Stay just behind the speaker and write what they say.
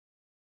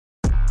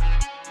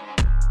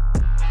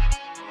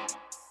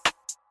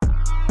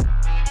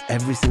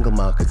every single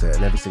marketer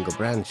and every single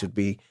brand should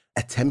be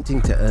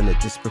attempting to earn a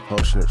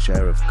disproportionate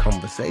share of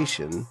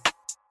conversation.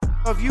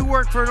 If you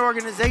work for an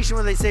organization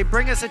where they say,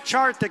 bring us a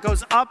chart that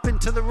goes up and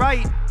to the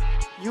right,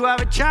 you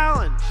have a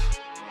challenge.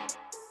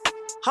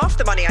 Half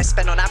the money I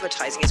spend on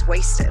advertising is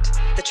wasted.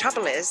 The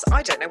trouble is,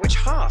 I don't know which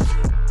half.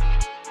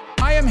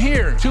 I am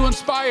here to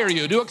inspire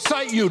you, to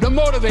excite you, to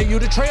motivate you,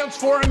 to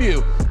transform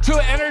you,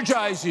 to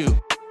energize you.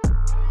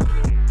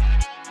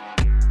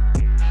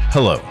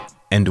 Hello,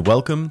 and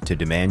welcome to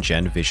Demand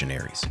Gen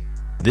Visionaries.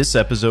 This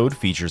episode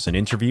features an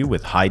interview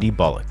with Heidi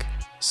Bullock,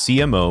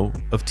 CMO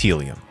of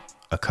Tealium,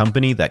 a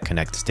company that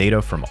connects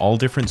data from all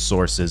different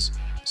sources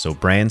so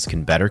brands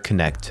can better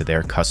connect to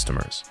their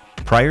customers.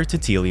 Prior to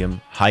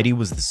Tealium, Heidi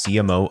was the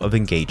CMO of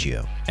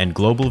Engagio and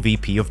Global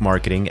VP of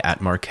Marketing at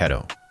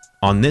Marketo.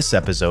 On this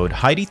episode,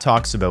 Heidi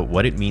talks about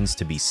what it means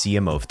to be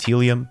CMO of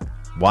Tealium,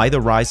 why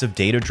the rise of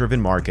data-driven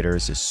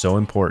marketers is so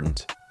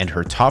important, and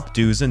her top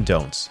do's and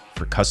don'ts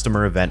for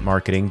customer event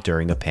marketing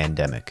during a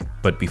pandemic.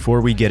 But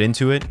before we get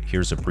into it,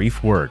 here's a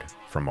brief word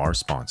from our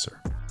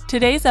sponsor.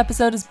 Today's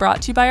episode is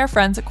brought to you by our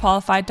friends at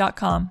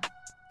Qualified.com.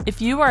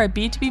 If you are a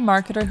B2B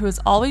marketer who has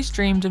always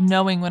dreamed of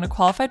knowing when a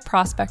qualified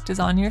prospect is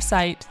on your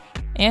site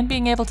and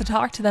being able to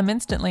talk to them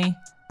instantly,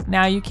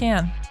 now you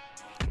can.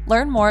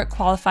 Learn more at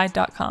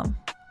Qualified.com.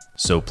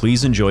 So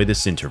please enjoy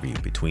this interview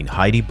between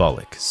Heidi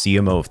Bullock,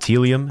 CMO of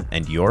Tealium,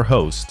 and your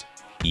host,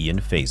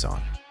 Ian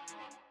Faison.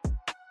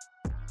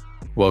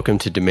 Welcome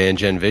to Demand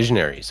Gen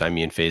Visionaries. I'm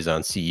Ian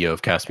Faison, CEO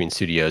of Caspian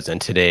Studios,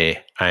 and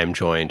today I am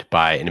joined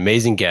by an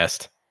amazing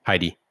guest.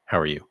 Heidi, how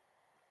are you?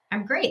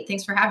 I'm great.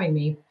 Thanks for having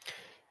me.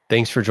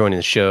 Thanks for joining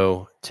the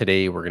show.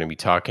 Today we're going to be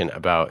talking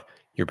about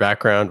your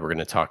background. We're going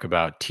to talk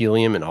about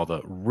Tealium and all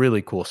the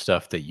really cool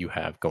stuff that you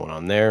have going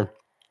on there,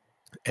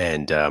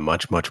 and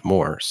much, much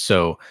more.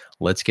 So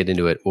let's get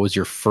into it. What was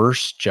your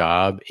first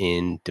job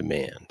in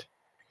demand?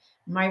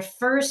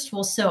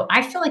 So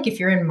I feel like if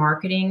you're in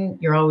marketing,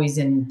 you're always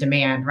in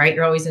demand, right?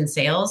 You're always in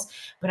sales.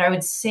 But I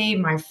would say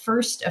my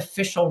first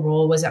official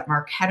role was at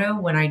Marketo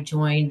when I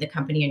joined the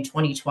company in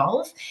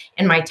 2012.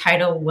 And my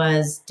title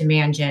was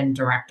Demand Gen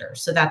Director.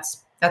 So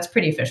that's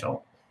pretty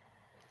official.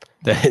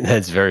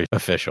 That's very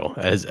official,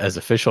 as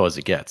official as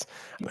it gets.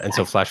 Yeah. And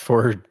so flash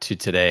forward to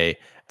today.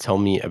 Tell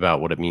me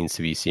about what it means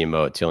to be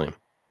CMO at Tealium.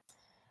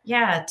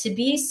 Yeah, to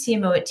be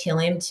CMO at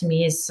Tealium to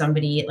me is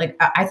somebody, like,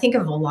 I think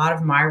of a lot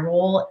of my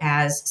role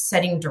as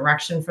setting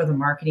direction for the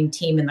marketing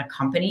team in the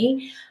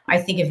company. I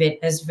think of it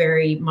as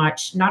very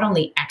much not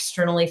only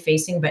externally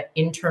facing, but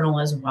internal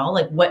as well.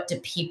 Like, what do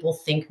people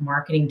think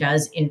marketing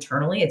does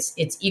internally?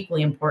 It's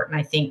equally important,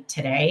 I think,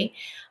 today,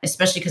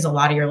 especially because a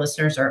lot of your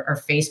listeners are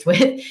faced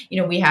with,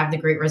 we have the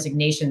Great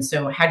Resignation.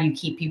 So how do you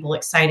keep people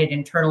excited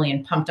internally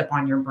and pumped up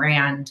on your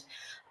brand?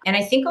 And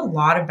I think a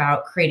lot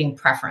about creating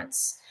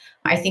preference.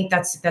 I think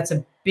that's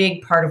a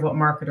big part of what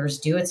marketers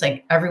do. It's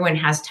like everyone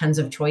has tons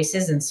of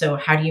choices. And so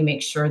how do you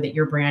make sure that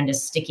your brand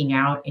is sticking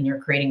out and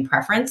you're creating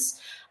preference?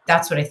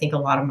 That's what I think a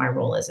lot of my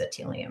role is at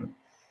Tealium.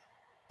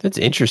 That's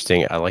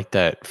interesting. I like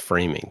that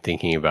framing,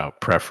 thinking about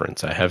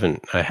preference. I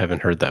haven't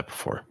heard that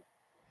before.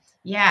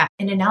 Yeah.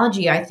 An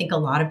analogy I think a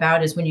lot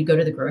about is when you go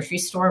to the grocery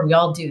store, we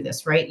all do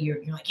this, right?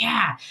 You're like,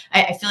 yeah,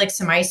 I feel like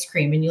some ice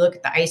cream. And you look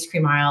at the ice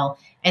cream aisle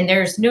and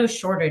there's no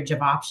shortage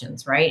of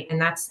options, right?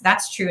 And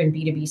that's true in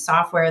B2B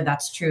software.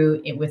 That's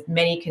true with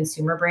many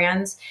consumer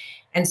brands.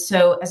 And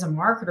so as a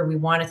marketer, we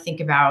want to think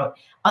about,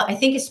 I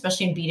think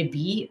especially in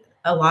B2B,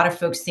 a lot of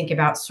folks think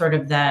about sort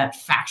of the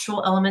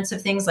factual elements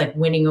of things like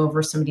winning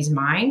over somebody's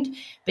mind.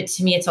 But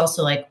to me, it's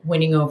also like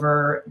winning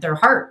over their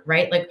heart,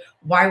 right? Like,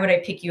 why would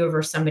I pick you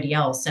over somebody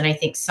else? And I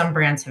think some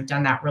brands have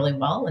done that really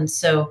well. And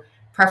so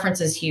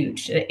preference is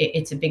huge.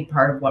 It's a big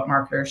part of what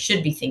marketers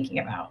should be thinking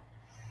about.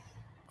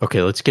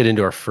 Okay, let's get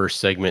into our first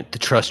segment, the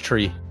trust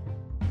tree.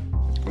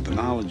 With the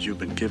knowledge you've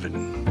been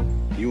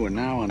given, you are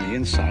now on the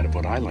inside of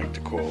what I like to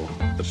call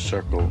the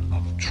circle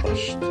of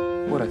trust.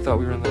 What, I thought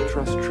we were in the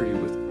trust tree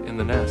in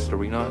the nest, are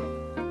we not?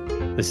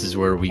 This is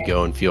where we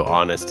go and feel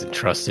honest and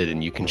trusted,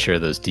 and you can share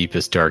those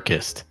deepest,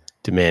 darkest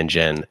Demand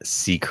Gen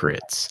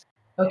secrets.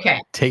 Okay.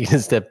 Taking a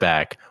step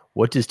back,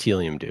 what does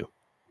Tealium do?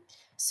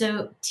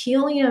 So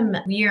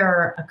Tealium, we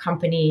are a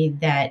company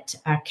that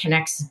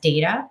connects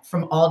data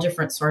from all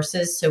different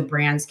sources so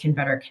brands can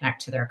better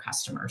connect to their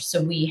customers.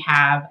 So we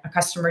have a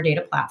customer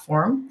data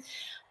platform,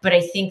 but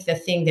I think the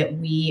thing that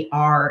we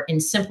are, in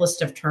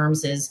simplest of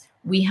terms, is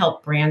we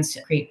help brands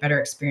create better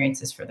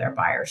experiences for their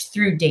buyers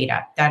through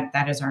data.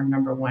 That is our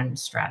number one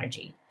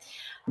strategy.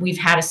 We've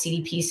had a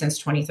CDP since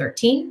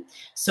 2013.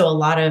 So a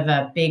lot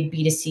of big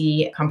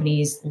B2C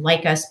companies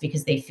like us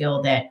because they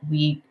feel that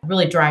we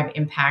really drive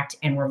impact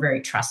and we're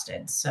very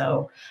trusted.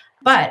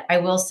 But I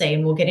will say,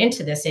 and we'll get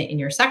into this in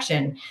your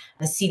section,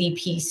 the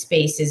CDP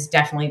space is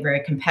definitely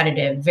very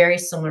competitive, very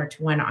similar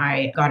to when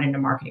I got into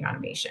marketing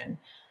automation.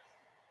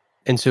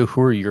 And so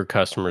who are your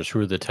customers?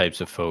 Who are the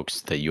types of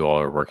folks that you all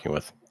are working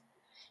with?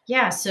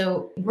 Yeah,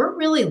 so we're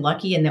really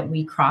lucky in that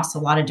we cross a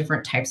lot of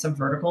different types of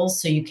verticals.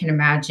 So you can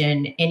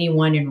imagine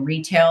anyone in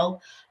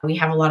retail. We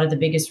have a lot of the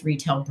biggest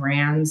retail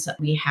brands.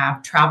 We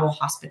have travel,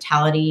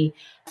 hospitality,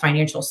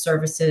 financial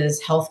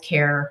services,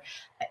 healthcare,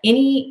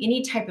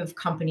 any type of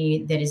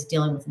company that is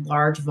dealing with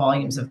large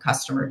volumes of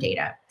customer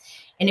data.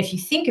 And if you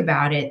think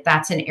about it,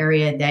 that's an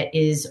area that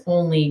is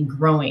only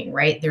growing,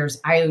 right?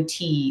 There's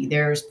IoT,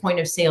 there's point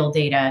of sale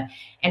data.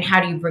 And how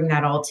do you bring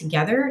that all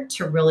together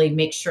to really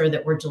make sure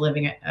that we're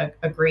delivering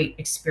a great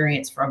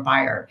experience for a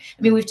buyer?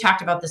 I mean, we've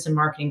talked about this in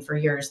marketing for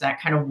years,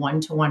 that kind of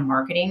one-to-one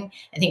marketing.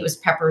 I think it was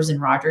Peppers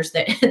and Rogers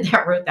that,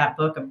 that wrote that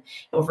book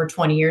over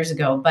 20 years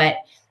ago. But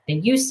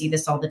you see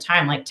this all the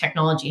time, like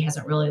technology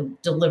hasn't really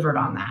delivered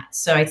on that.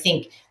 So I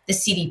think the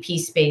CDP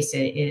space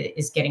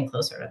is getting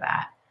closer to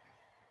that.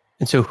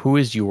 And so who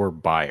is your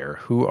buyer?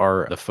 Who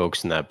are the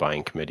folks in that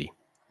buying committee?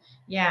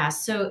 Yeah,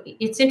 so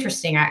it's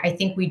interesting. I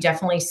think we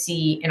definitely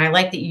see, and I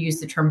like that you use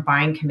the term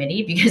buying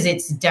committee because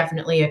it's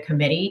definitely a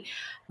committee.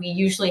 We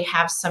usually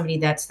have somebody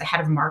that's the head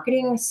of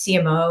marketing,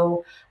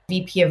 CMO,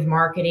 VP of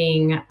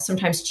marketing,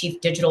 sometimes chief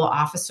digital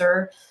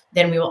officer.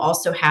 Then we will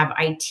also have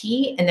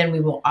IT, and then we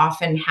will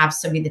often have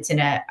somebody that's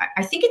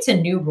I think it's a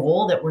new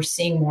role that we're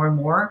seeing more and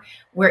more,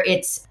 where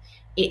it's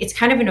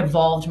kind of an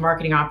evolved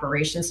marketing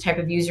operations type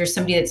of user,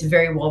 somebody that's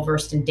very well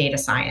versed in data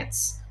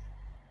science.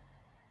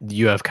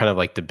 You have kind of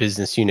like the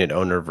business unit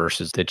owner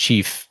versus the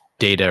chief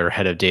data or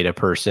head of data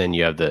person.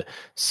 You have the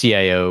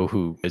CIO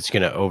who is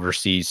going to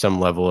oversee some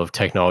level of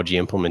technology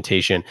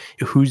implementation.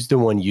 Who's the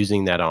one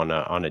using that on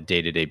a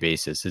day-to-day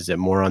basis? Is it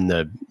more on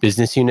the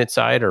business unit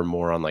side, or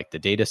more on like the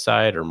data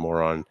side, or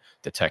more on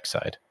the tech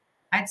side?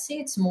 I'd say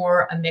it's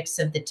more a mix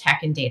of the tech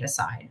and data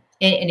side.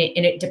 And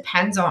it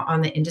depends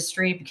on the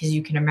industry, because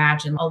you can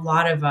imagine a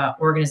lot of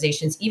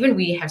organizations, even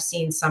we have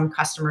seen some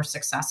customer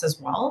success as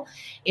well.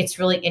 It's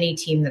really any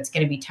team that's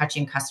going to be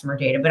touching customer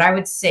data. But I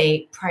would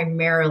say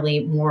primarily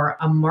more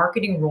a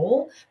marketing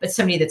role, but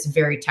somebody that's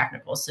very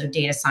technical. So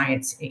data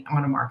science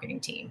on a marketing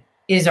team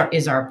is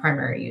our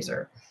primary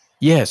user.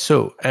 Yeah.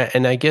 So,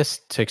 and I guess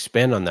to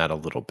expand on that a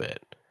little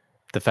bit,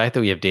 the fact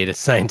that we have data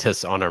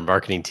scientists on our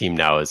marketing team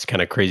now is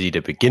kind of crazy to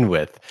begin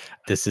with.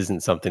 This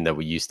isn't something that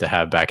we used to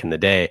have back in the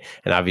day.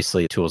 And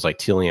obviously, tools like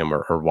Tealium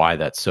are why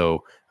that's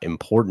so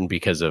important,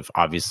 because of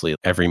obviously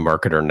every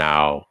marketer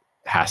now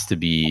has to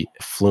be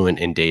fluent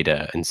in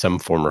data in some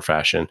form or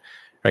fashion.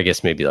 Or I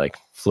guess maybe like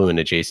fluent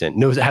adjacent,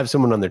 knows have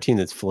someone on their team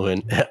that's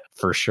fluent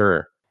for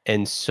sure.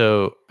 And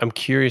so I'm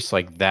curious,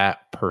 like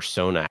that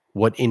persona,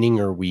 what inning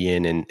are we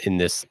in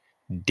this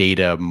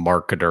data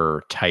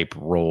marketer type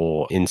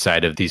role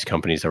inside of these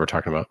companies that we're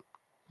talking about?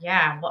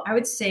 Yeah, well, I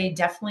would say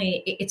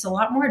definitely it's a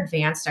lot more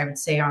advanced, I would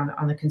say,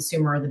 on the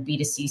consumer or the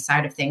B2C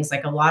side of things.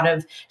 Like a lot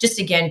of, just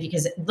again,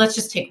 because let's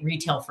just take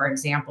retail, for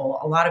example,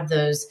 a lot of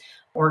those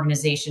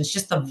organizations,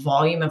 just the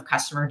volume of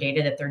customer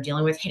data that they're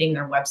dealing with hitting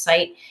their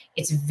website,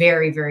 it's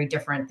very, very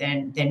different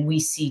than we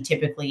see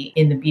typically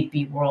in the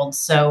B2B world.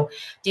 So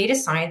data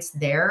science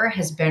there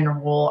has been a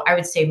role, I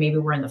would say maybe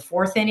we're in the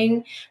fourth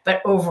inning,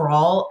 but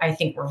overall, I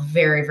think we're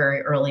very,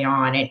 very early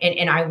on.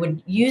 And I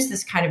would use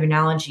this kind of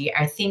analogy.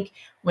 I think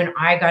when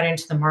I got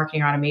into the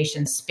marketing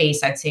automation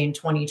space, I'd say in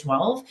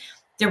 2012,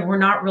 there were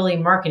not really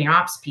marketing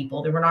ops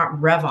people. There were not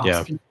rev ops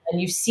Yeah. people. And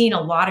you've seen a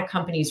lot of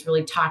companies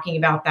really talking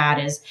about that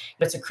as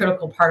it's a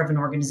critical part of an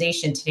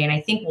organization today. And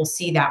I think we'll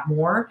see that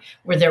more,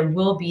 where there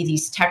will be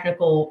these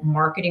technical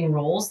marketing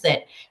roles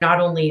that not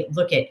only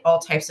look at all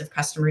types of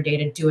customer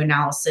data, do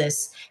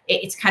analysis.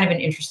 It's kind of an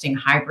interesting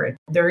hybrid.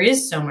 There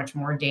is so much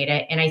more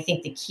data. And I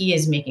think the key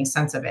is making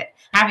sense of it.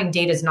 Having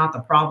data is not the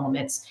problem.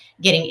 It's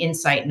getting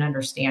insight and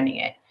understanding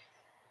it.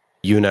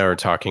 You and I were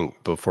talking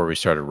before we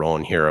started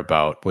rolling here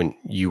about when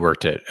you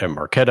worked at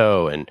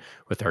Marketo, and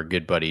with our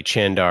good buddy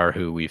Chandar,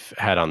 who we've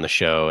had on the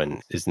show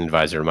and is an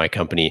advisor to my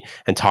company,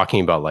 and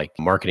talking about like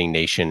Marketing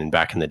Nation and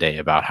back in the day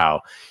about how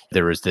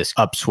there was this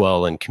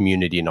upswell and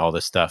community and all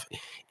this stuff.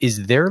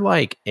 Is there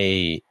like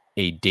a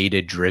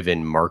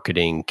data-driven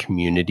marketing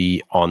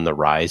community on the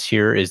rise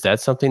here? Is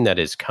that something that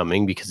is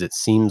coming? Because it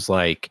seems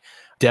like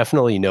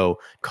definitely no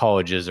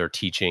colleges are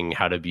teaching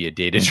how to be a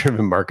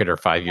data-driven marketer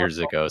 5 years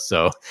ago.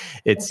 So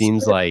it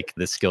seems like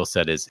the skill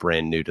set is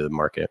brand new to the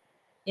market.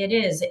 It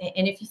is.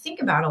 And if you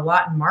think about a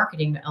lot in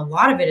marketing, a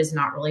lot of it is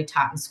not really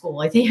taught in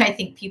school. I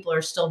think people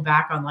are still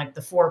back on like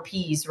the 4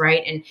 Ps,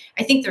 right? And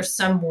I think there's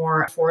some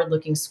more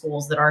forward-looking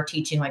schools that are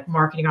teaching like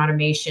marketing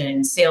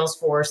automation,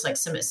 Salesforce, like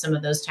some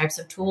of those types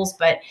of tools.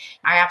 But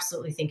I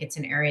absolutely think it's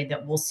an area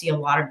that we'll see a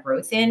lot of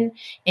growth in.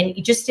 And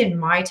just in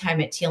my time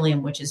at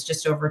Tealium, which is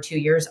just over 2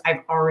 years,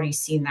 I've already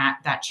seen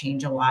that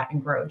change a lot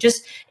and grow.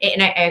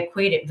 And I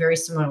equate it very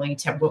similarly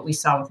to what we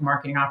saw with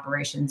marketing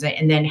operations,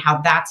 and then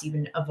how that's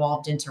even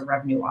evolved into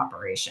revenue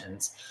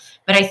operations.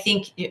 But I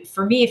think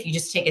for me, if you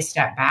just take a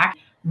step back,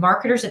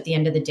 marketers at the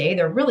end of the day,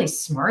 they're really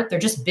smart. They're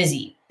just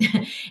busy.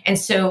 And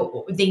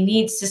so they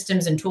need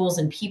systems and tools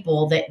and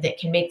people that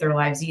can make their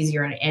lives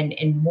easier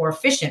and more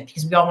efficient,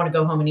 because we all want to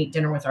go home and eat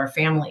dinner with our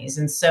families.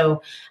 And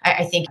so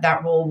I think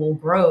that role will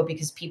grow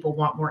because people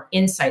want more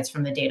insights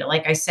from the data.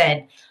 Like I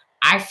said,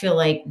 I feel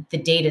like the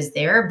data's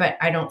there, but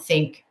I don't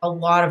think a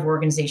lot of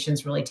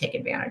organizations really take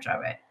advantage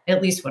of it,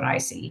 at least what I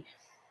see.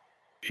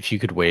 If you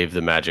could wave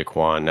the magic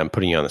wand, I'm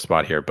putting you on the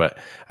spot here, but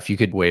if you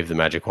could wave the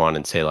magic wand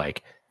and say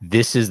like,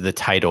 this is the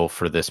title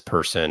for this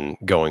person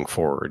going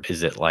forward,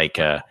 is it like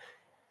a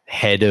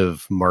head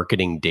of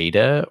marketing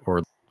data,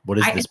 or what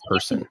is this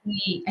person?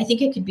 I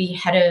think it could be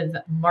head of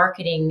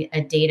marketing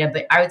data,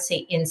 but I would say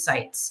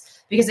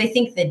insights, because I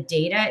think the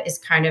data is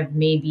kind of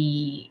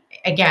maybe,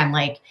 again,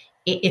 like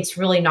it's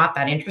really not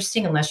that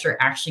interesting unless you're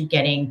actually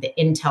getting the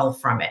intel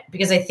from it.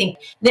 Because I think,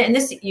 and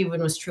this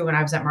even was true when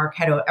I was at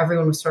Marketo,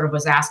 everyone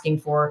was asking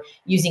for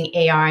using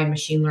AI and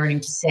machine learning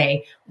to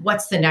say,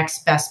 what's the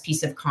next best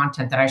piece of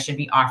content that I should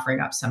be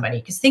offering up somebody?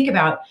 Because think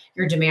about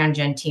your demand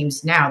gen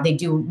teams now. They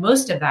do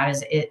most of that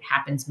as it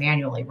happens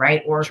manually,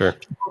 right? Or Sure.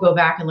 people go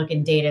back and look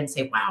in data and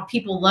say, wow,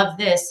 people love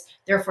this,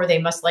 therefore they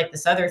must like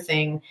this other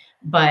thing.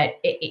 But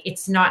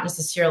it's not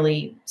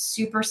necessarily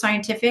super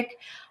scientific.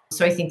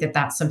 So I think that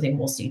that's something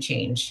we'll see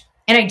change.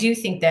 And I do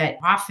think that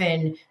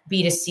often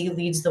B2C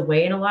leads the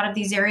way in a lot of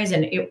these areas,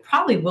 and it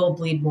probably will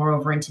bleed more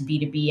over into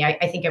B2B.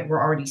 I think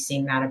we're already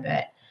seeing that a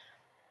bit.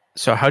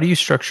 So how do you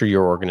structure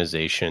your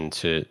organization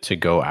to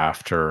go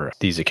after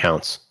these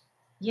accounts?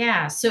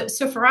 Yeah. So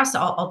for us,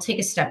 I'll take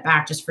a step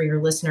back just for your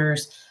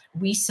listeners.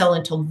 We sell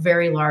into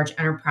very large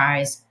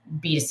enterprise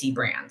B2C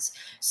brands.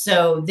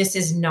 So this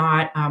is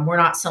not, we're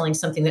not selling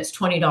something that's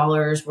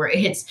 $20 where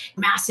it's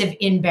massive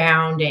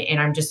inbound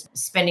and I'm just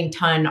spending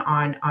ton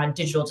on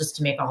digital just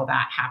to make all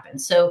that happen.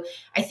 So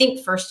I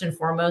think first and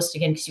foremost,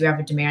 again, because you have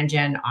a demand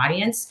gen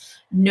audience,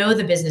 know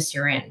the business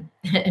you're in.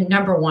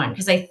 Number one,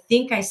 because I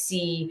think I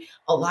see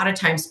a lot of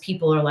times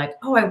people are like,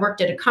 oh, I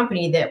worked at a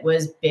company that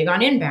was big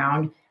on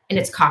inbound, and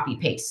it's copy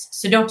paste.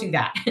 So don't do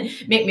that.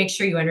 make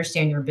sure you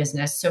understand your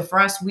business. So for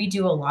us, we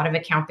do a lot of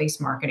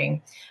account-based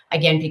marketing.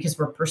 Again, because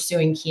we're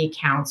pursuing key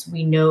accounts,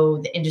 we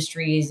know the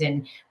industries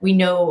and we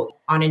know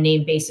on a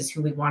name basis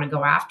who we want to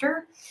go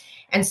after.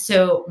 And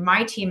so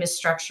my team is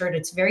structured.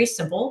 It's very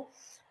simple.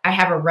 I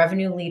have a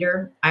revenue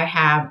leader, I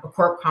have a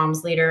corp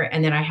comms leader,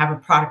 and then I have a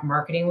product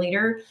marketing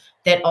leader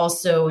that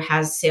also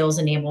has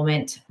sales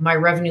enablement. My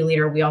revenue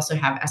leader, we also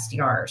have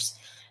SDRs.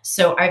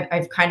 So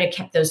I've kind of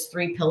kept those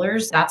three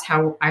pillars. That's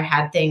how I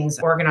had things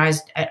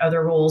organized at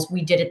other roles.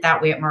 We did it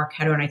that way at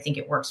Marketo, and I think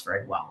it works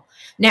very well.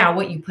 Now,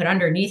 what you put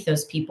underneath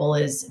those people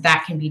is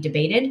that can be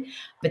debated,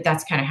 but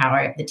that's kind of how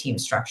I have the team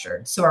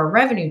structured. So our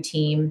revenue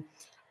team,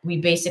 we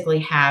basically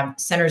have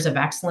centers of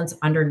excellence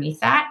underneath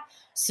that.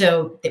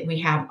 So that we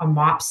have a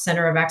MOPS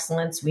center of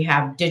excellence, we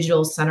have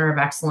digital center of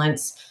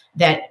excellence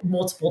that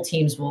multiple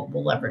teams will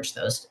leverage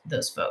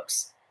those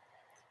folks.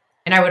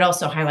 And I would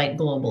also highlight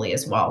globally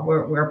as well.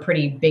 We're a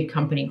pretty big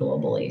company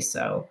globally.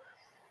 So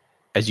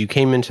as you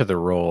came into the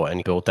role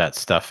and built that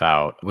stuff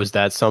out, was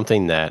that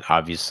something that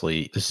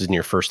obviously this isn't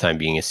your first time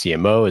being a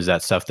CMO? Is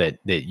that stuff that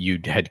you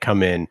had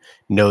come in,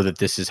 know that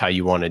this is how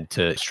you wanted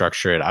to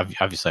structure it?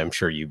 Obviously, I'm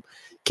sure you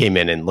came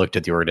in and looked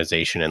at the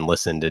organization and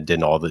listened and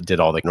did all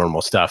the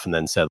normal stuff and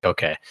then said,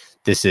 okay,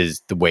 this is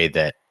the way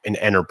that an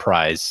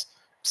enterprise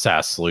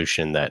SaaS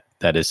solution that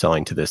is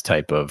selling to this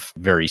type of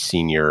very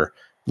senior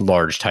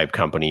large type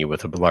company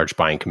with a large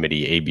buying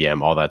committee,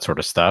 ABM, all that sort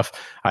of stuff.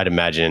 I'd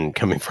imagine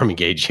coming from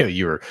Engagio,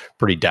 you were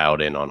pretty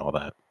dialed in on all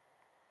that.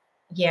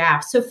 Yeah.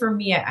 So for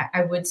me,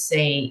 I would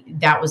say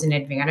that was an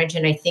advantage.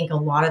 And I think a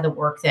lot of the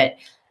work that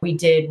we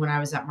did when I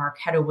was at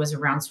Marketo was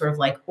around sort of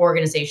like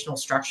organizational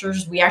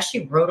structures. We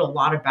actually wrote a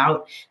lot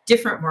about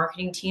different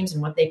marketing teams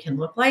and what they can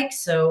look like.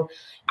 So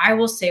I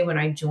will say when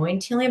I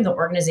joined Tealium, the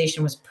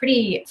organization was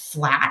pretty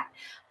flat.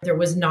 There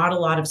was not a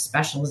lot of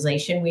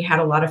specialization. We had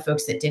a lot of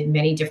folks that did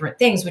many different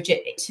things, which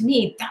to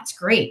me, that's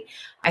great.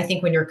 I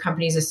think when your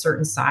company is a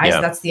certain size,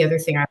 that's the other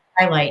thing I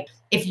highlight.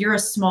 If you're a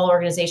small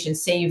organization,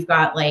 say you've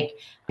got like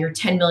your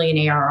 10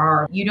 million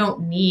ARR, you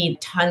don't need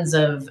tons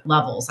of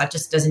levels. That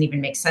just doesn't even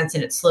make sense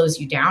and it slows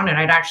you down. And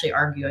I'd actually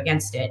argue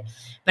against it.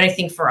 But I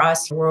think for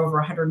us, we're over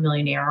 100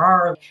 million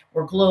ARR.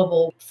 We're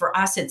global. For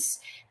us,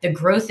 the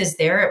growth is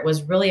there. It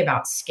was really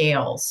about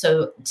scale.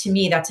 So to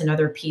me, that's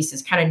another piece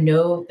is kind of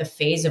know the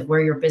phase of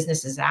where your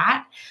business is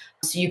at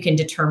so you can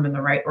determine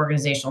the right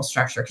organizational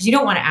structure. Because you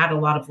don't want to add a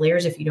lot of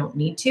layers if you don't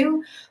need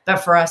to. But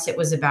for us, it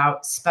was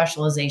about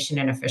specialization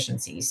and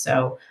efficiency.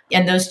 So,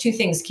 and those two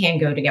things can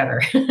go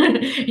together.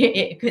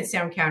 It could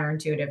sound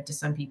counterintuitive to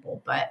some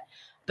people, but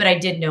I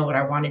did know what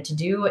I wanted to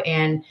do.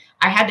 And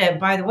I had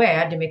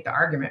to make the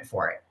argument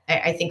for it.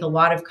 I think a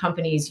lot of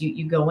companies,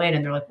 you go in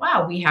and they're like,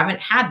 wow, we haven't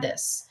had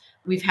this.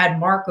 We've had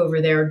Mark over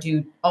there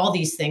do all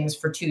these things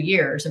for 2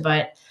 years,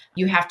 but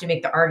you have to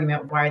make the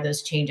argument why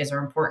those changes are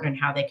important and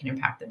how they can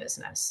impact the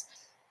business.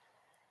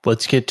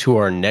 Let's get to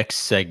our next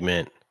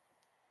segment,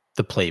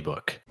 the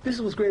playbook. This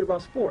is what's great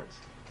about sports.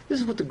 This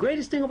is what the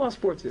greatest thing about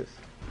sports is.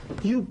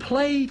 You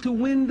play to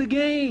win the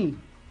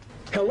game.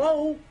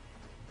 Hello?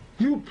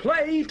 You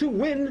play to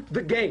win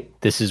the game.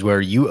 This is where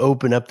you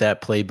open up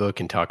that playbook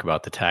and talk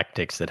about the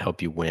tactics that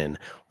help you win.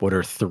 What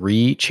are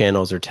 3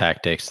 channels or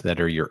tactics that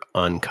are your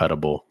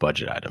uncuttable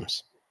budget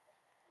items?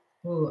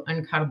 Ooh,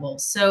 uncuttable.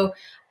 So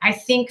I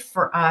think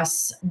for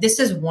us, this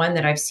is one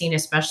that I've seen,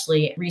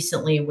 especially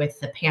recently with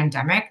the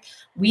pandemic.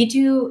 We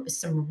do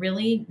some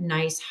really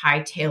nice, high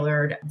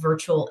tailored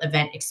virtual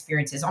event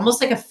experiences,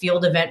 almost like a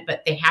field event,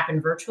 but they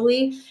happen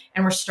virtually.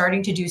 And we're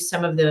starting to do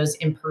some of those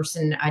in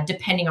person,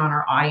 depending on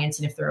our audience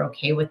and if they're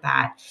okay with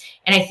that.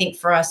 And I think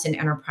for us in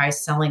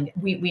enterprise selling,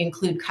 we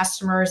include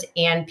customers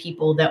and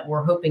people that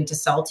we're hoping to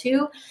sell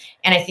to.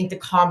 And I think the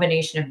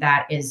combination of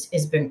that is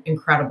been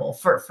incredible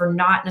for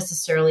not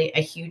necessarily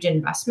a huge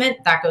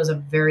investment. That goes a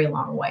very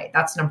long way.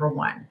 That's number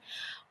one.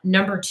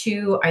 Number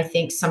two, I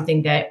think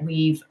something that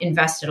we've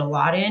invested a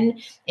lot in,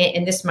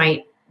 and this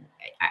might,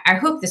 I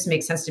hope this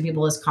makes sense to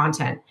people, is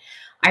content.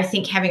 I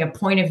think having a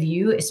point of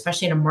view,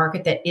 especially in a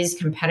market that is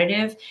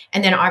competitive,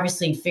 and then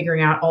obviously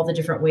figuring out all the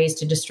different ways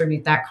to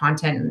distribute that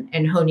content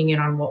and honing in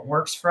on what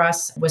works for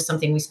us was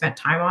something we spent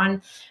time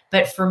on.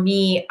 But for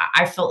me,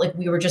 I felt like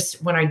we were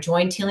just, when I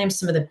joined Tealium,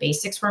 some of the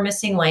basics were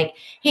missing. Like,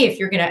 hey, if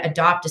you're going to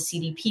adopt a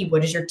CDP,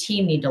 what does your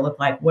team need to look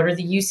like? What are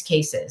the use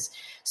cases?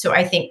 So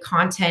I think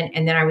content,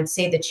 and then I would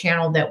say the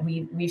channel that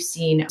we've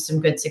seen some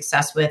good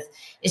success with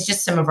is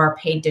just some of our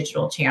paid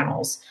digital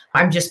channels.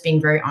 I'm just being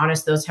very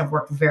honest; those have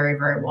worked very,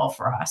 very well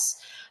for us.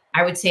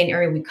 I would say an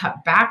area we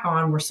cut back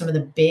on were some of the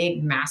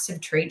big, massive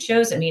trade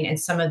shows. I mean, and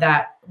some of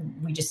that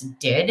we just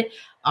did,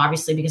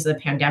 obviously because of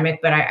the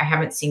pandemic, but I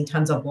haven't seen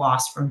tons of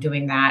loss from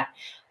doing that.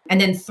 And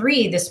then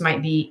three, this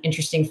might be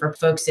interesting for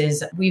folks,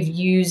 is we've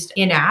used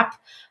in-app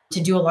to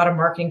do a lot of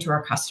marketing to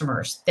our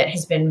customers that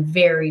has been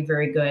very,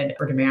 very good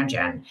for demand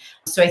gen.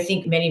 So I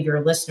think many of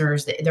your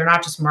listeners, they're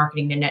not just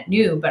marketing to net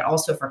new, but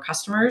also for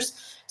customers.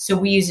 So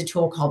we use a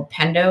tool called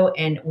Pendo,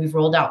 and we've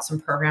rolled out some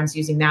programs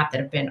using that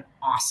have been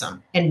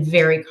awesome and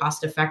very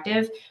cost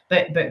effective,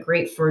 but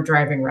great for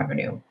driving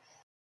revenue.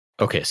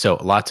 Okay, so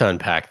a lot to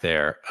unpack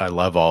there. I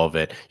love all of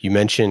it. You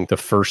mentioned the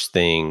first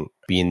thing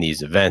being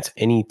these events.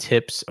 Any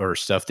tips or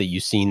stuff that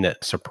you've seen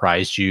that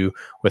surprised you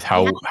with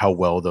how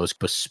well those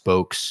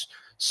bespokes,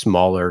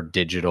 smaller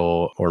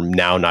digital, or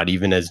now not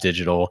even as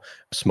digital,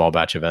 small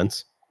batch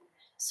events?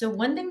 So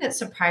one thing that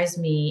surprised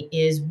me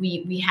is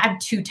we had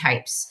two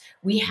types.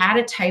 We had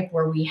a type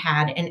where we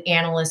had an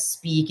analyst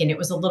speak, and it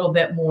was a little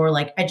bit more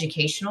like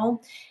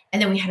educational.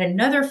 And then we had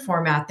another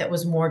format that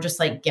was more just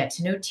like get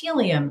to know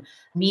Tealium,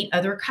 meet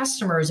other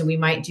customers, and we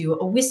might do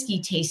a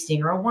whiskey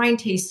tasting or a wine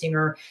tasting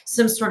or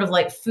some sort of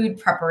like food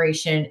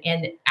preparation.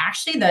 And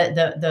actually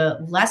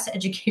the less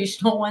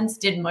educational ones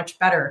did much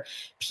better.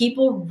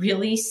 People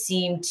really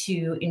seem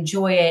to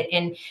enjoy it.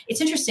 And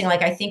it's interesting,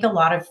 like I think a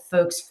lot of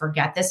folks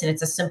forget this, and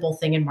it's a simple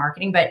thing in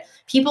marketing, but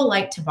people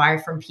like to buy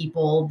from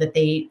people that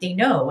they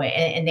know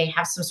and they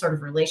have some sort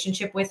of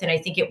relationship with. And I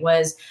think it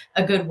was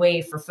a good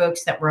way for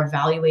folks that were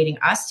evaluating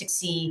us to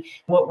see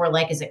what we're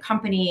like as a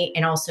company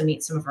and also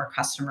meet some of our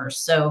customers.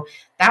 So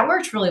that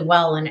worked really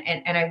well. And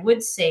I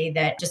would say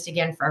that, just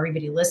again, for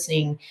everybody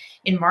listening,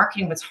 in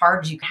marketing, what's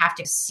hard is you have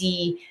to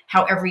see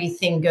how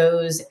everything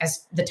goes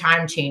as the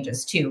time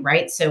changes too,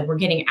 right? So we're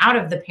getting out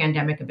of the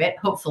pandemic a bit,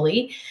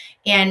 hopefully.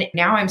 And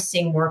now I'm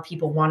seeing more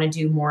people want to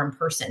do more in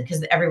person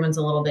because everyone's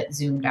a little bit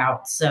zoomed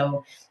out.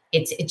 So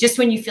it's just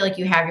when you feel like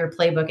you have your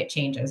playbook, it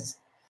changes.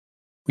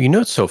 Well, you know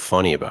what's so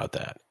funny about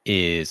that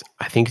is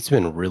I think it's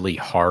been really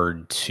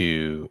hard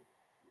to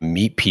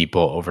meet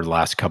people over the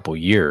last couple of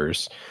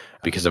years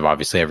because of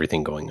obviously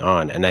everything going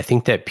on. And I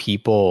think that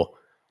people,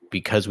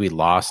 because we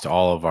lost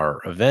all of our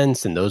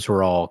events and those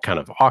were all kind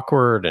of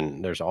awkward,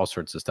 and there's all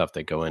sorts of stuff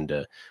that go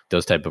into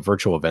those type of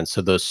virtual events.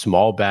 So those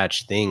small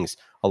batch things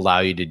allow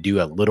you to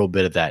do a little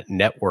bit of that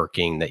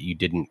networking that you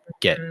didn't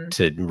get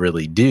to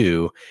really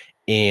do,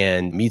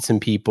 and meet some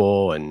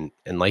people and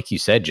like you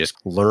said, just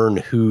learn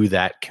who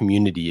that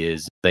community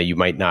is that you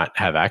might not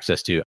have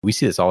access to. We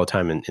see this all the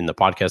time in the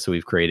podcast that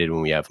we've created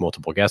when we have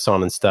multiple guests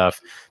on and stuff.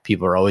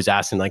 People are always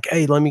asking like,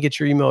 hey, let me get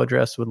your email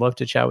address. Would love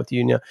to chat with you.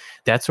 You know,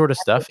 that sort of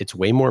stuff. It's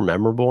way more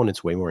memorable and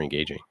it's way more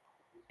engaging.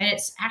 And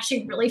it's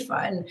actually really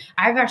fun.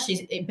 I've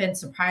actually been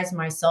surprised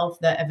myself,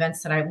 the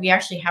events that we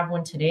actually have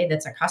one today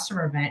that's a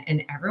customer event,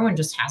 and everyone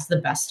just has the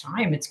best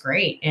time. It's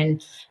great.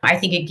 And I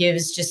think it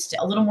gives just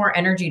a little more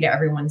energy to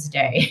everyone's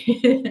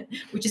day,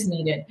 which is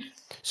needed.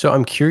 So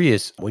I'm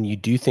curious, when you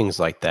do things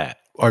like that,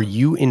 are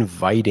you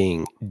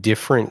inviting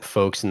different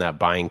folks in that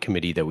buying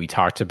committee that we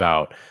talked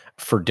about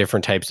for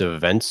different types of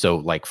events? So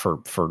like for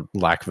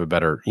lack of a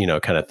better,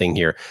 kind of thing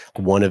here,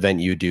 one event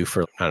you do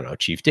for, I don't know,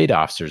 chief data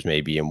officers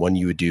maybe, and one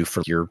you would do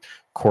for your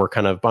core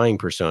kind of buying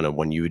persona,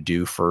 one you would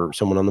do for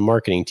someone on the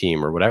marketing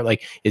team or whatever.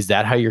 Like, is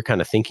that how you're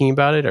kind of thinking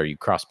about it? Are you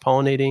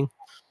cross-pollinating?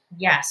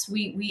 Yes,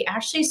 we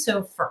actually,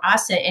 so for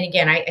us, and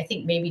again, I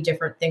think maybe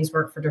different things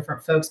work for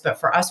different folks, but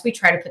for us, we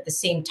try to put the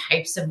same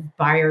types of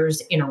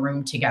buyers in a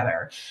room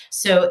together.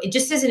 So it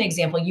just as an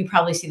example, you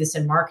probably see this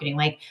in marketing,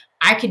 like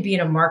I could be in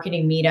a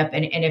marketing meetup,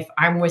 and if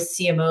I'm with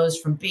CMOs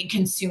from big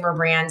consumer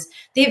brands,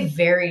 they have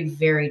very,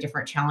 very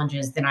different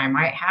challenges than I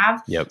might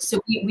have. Yep. So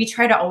we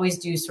try to always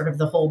do sort of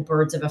the whole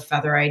birds of a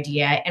feather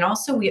idea. And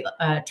also we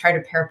try to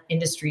pair up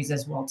industries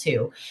as well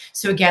too.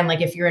 So again,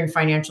 like if you're in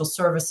financial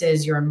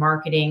services, you're in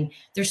marketing,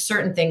 there's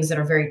certain things that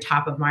are very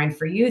top of mind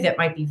for you that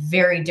might be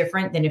very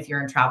different than if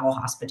you're in travel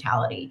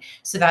hospitality.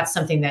 So that's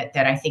something that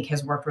I think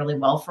has worked really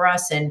well for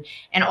us. And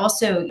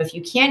also if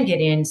you can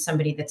get in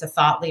somebody that's a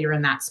thought leader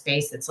in that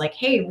space, that's like,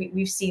 hey,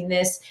 we've seen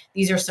this.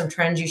 These are some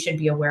trends you should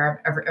be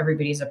aware of.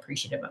 Everybody's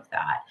appreciative of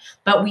that.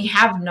 But we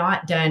have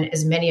not done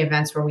as many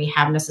events where we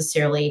have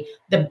necessarily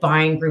the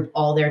buying group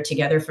all there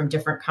together from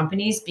different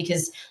companies.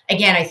 Because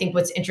again, I think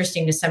what's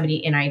interesting to somebody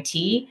in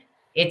IT,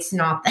 it's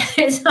not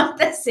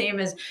the same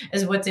as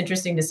what's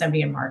interesting to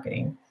somebody in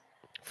marketing.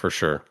 For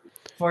sure.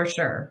 For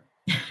sure.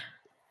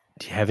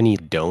 Do you have any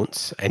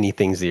don'ts? Any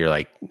things that you're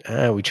like,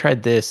 we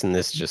tried this and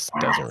this just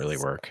doesn't really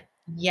work?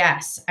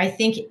 Yes, I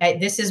think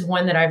this is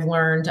one that I've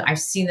learned. I've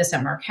seen this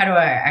at Marketo.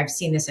 I've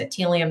seen this at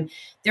Tealium.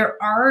 There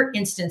are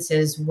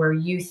instances where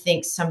you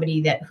think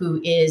somebody who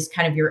is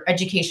kind of your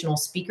educational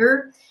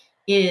speaker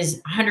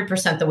is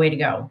 100% the way to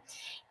go.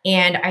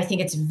 And I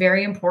think it's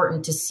very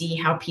important to see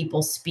how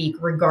people speak,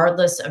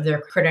 regardless of their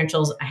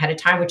credentials ahead of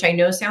time, which I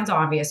know sounds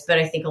obvious, but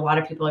I think a lot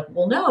of people are like,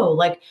 well, no,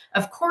 like,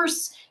 of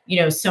course,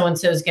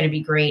 so-and-so is going to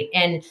be great.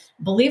 And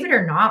believe it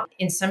or not,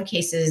 in some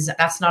cases,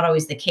 that's not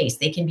always the case.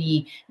 They can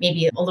be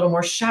maybe a little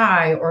more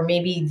shy, or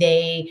maybe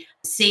they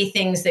say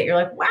things that you're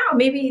like, wow,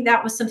 maybe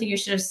that was something you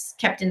should have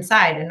kept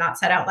inside and not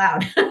said out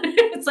loud.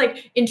 It's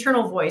like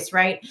internal voice,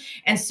 right?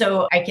 And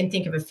so I can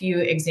think of a few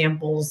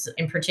examples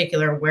in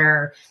particular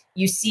where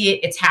you see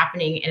it's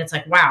happening and it's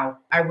like, wow,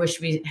 I wish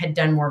we had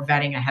done more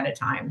vetting ahead of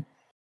time.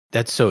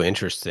 That's so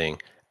interesting.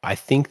 I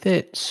think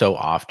that so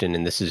often,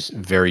 and this is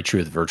very true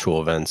with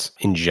virtual events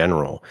in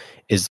general,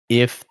 is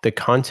if the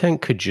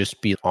content could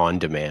just be on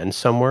demand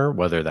somewhere,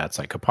 whether that's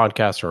like a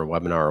podcast or a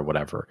webinar or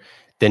whatever,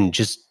 then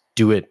just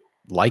do it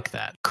like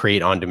that.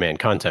 Create on-demand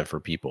content for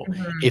people.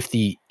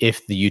 Mm-hmm.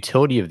 If the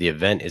utility of the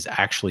event is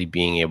actually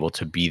being able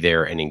to be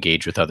there and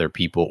engage with other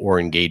people or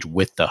engage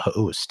with the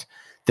host,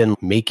 then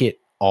make it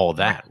all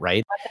that,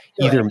 right?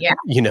 Either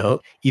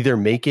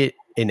make it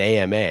an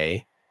AMA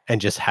and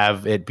just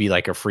have it be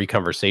like a free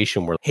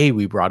conversation where, hey,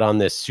 we brought on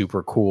this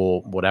super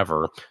cool,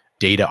 whatever,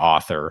 data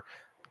author,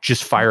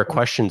 just fire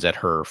questions at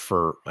her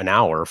for an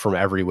hour from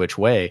every which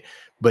way,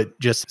 but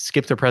just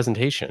skip the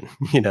presentation,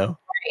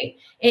 Right.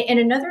 And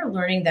another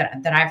learning that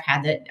I've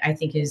had that I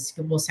think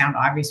will sound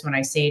obvious when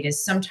I say it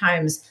is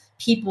sometimes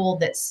people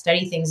that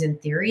study things in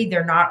theory,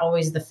 they're not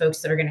always the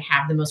folks that are going to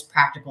have the most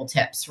practical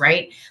tips,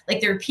 right?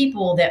 Like there are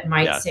people that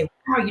might say,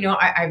 wow,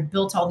 I've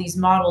built all these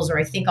models, or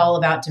I think all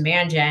about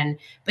demand gen,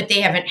 but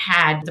they haven't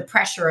had the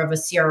pressure of a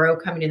CRO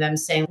coming to them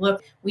saying,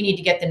 look, we need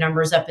to get the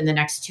numbers up in the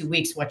next 2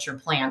 weeks. What's your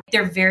plan?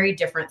 They're very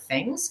different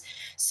things.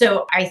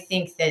 So I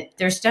think that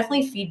there's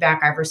definitely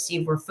feedback I've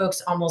received where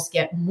folks almost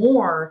get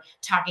more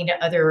talking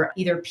to other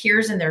either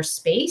peers in their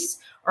space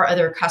or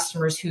other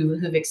customers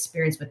who've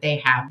experienced what they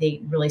have.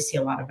 They really see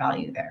a lot of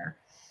value there.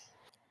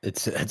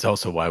 It's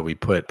also why we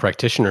put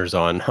practitioners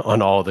on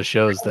all the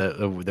shows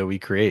that we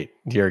create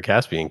here at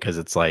Caspian, because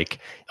it's like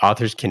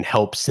authors can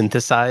help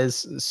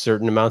synthesize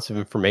certain amounts of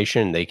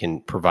information. They can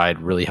provide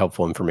really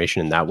helpful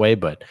information in that way,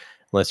 but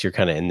unless you're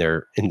kind of in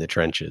the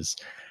trenches.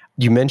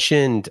 You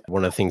mentioned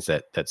one of the things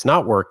that's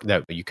not work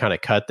that you kind of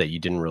cut that you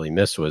didn't really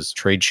miss was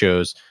trade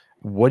shows.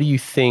 What do you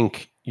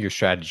think your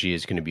strategy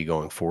is going to be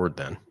going forward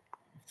then?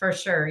 For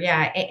sure.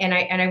 Yeah. And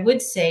I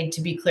would say,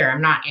 to be clear,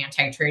 I'm not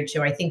anti-trade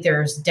show. I think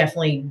there's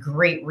definitely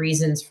great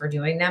reasons for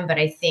doing them. But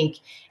I think,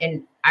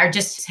 and I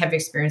just have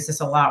experienced this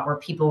a lot where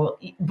people,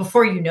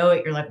 before you know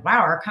it, you're like, wow,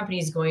 our company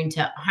is going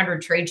to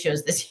 100 trade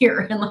shows this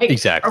year. And like,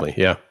 exactly.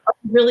 Yeah. Are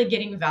really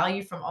getting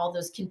value from all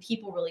those? Can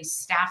people really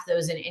staff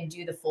those and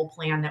do the full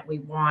plan that we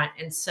want?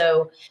 And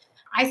so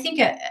I think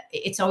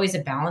it's always a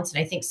balance.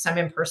 And I think some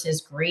in-person is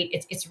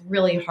great. It's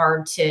really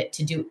hard to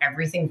do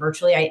everything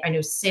virtually. I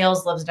know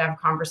sales loves to have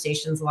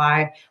conversations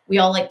live. We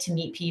all like to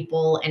meet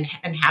people and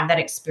have that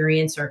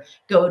experience or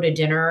go to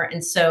dinner.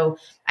 And so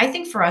I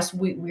think for us,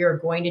 we are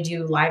going to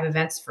do live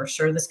events for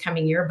sure this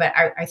coming year. But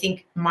I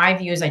think my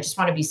view is I just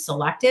want to be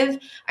selective.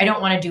 I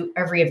don't want to do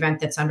every event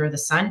that's under the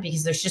sun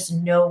because there's just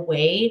no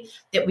way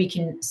that we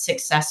can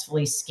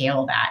successfully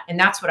scale that. And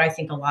that's what I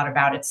think a lot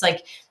about. It's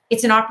like,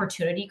 it's an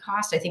opportunity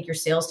cost. I think your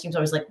sales team's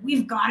always like,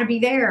 we've got to be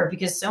there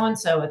because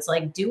so-and-so. It's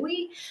like, do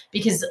we?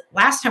 Because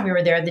last time we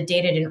were there, the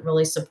data didn't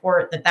really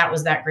support that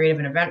was that great of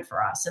an event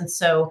for us. And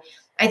so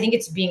I think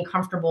it's being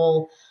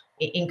comfortable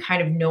in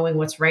kind of knowing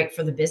what's right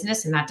for the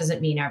business. And that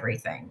doesn't mean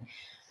everything.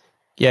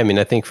 Yeah. I mean,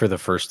 I think for the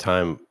first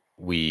time,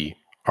 we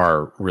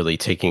are really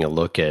taking a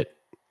look at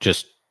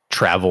just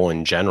travel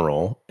in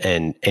general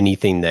and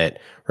anything that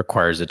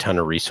requires a ton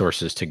of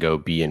resources to go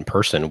be in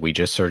person. We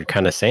just started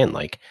kind of saying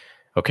like,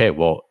 okay,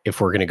 well, if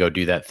we're going to go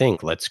do that thing,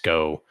 let's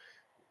go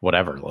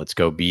whatever. Let's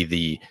go be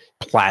the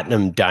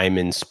platinum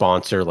diamond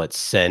sponsor. Let's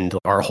send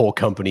our whole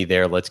company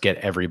there. Let's get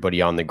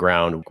everybody on the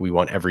ground. We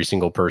want every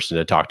single person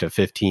to talk to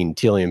 15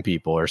 Tealium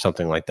people or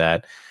something like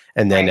that.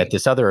 And then at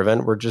this other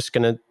event, we're just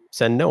going to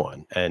send no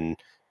one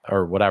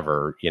or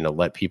whatever,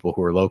 let people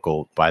who are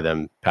local buy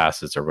them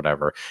passes or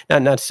whatever.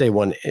 Not to say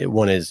one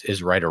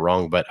is right or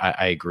wrong, but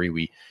I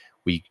agree.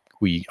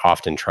 We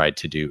often tried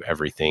to do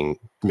everything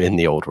in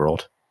the old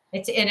world.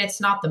 It's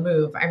not the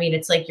move. I mean,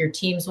 it's like your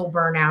teams will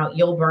burn out,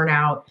 you'll burn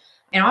out.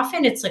 And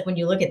often it's like when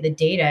you look at the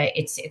data,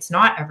 it's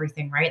not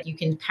everything, right? You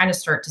can kind of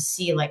start to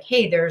see like,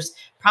 hey, there's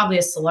probably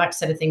a select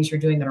set of things you're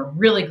doing that are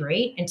really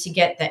great. And to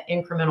get that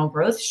incremental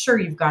growth, sure,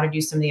 you've got to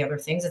do some of the other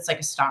things. It's like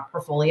a stock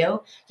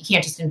portfolio. You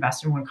can't just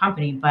invest in one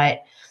company.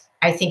 But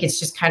I think it's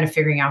just kind of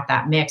figuring out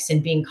that mix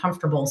and being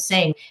comfortable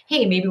saying,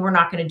 hey, maybe we're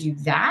not going to do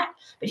that,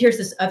 but here's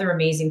this other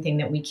amazing thing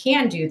that we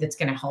can do that's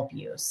going to help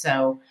you.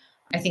 So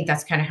I think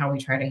that's kind of how we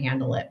try to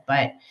handle it.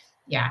 But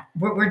yeah,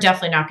 we're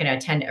definitely not going to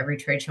attend every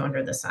trade show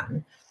under the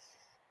sun.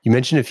 You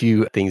mentioned a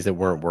few things that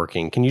weren't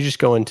working. Can you just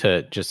go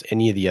into just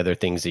any of the other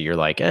things that you're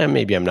like,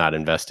 maybe I'm not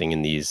investing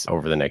in these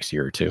over the next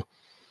year or two?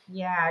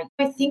 Yeah,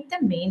 I think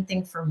the main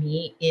thing for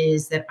me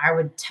is that I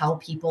would tell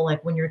people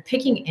like when you're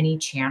picking any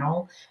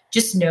channel,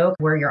 just know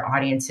where your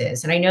audience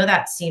is. And I know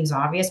that seems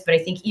obvious, but I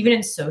think even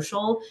in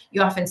social,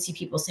 you often see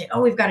people say,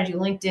 oh, we've got to do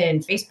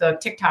LinkedIn,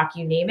 Facebook, TikTok,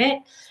 you name it.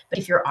 But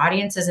if your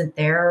audience isn't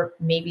there,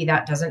 maybe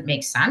that doesn't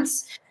make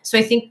sense. So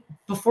I think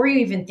before you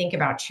even think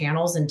about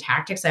channels and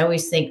tactics, I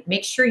always think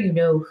make sure you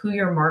know who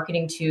you're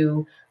marketing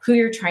to, who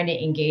you're trying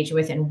to engage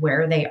with and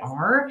where they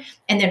are,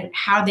 and then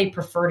how they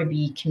prefer to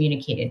be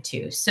communicated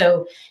to.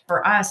 So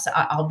for us,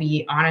 I'll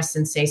be honest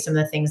and say some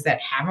of the things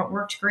that haven't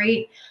worked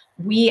great.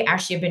 We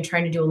actually have been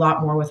trying to do a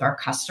lot more with our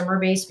customer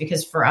base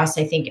because for us,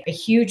 I think a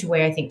huge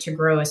way to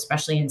grow,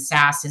 especially in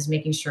SaaS, is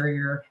making sure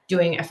you're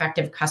doing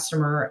effective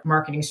customer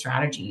marketing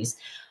strategies.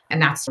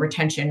 And that's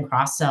retention,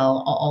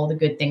 cross-sell, all the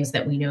good things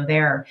that we know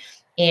there.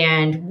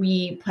 And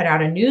we put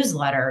out a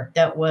newsletter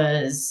that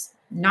was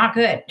not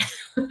good.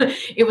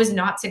 It was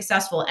not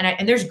successful.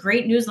 And there's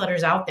great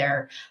newsletters out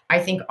there. I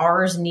think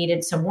ours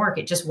needed some work.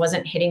 It just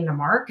wasn't hitting the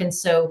mark. And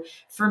so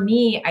for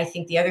me, I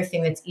think the other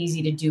thing that's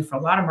easy to do for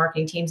a lot of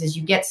marketing teams is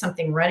you get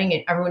something running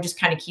and everyone just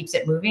kind of keeps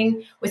it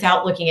moving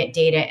without looking at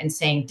data and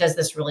saying, does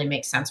this really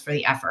make sense for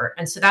the effort?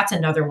 And so that's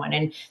another one.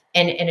 And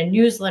a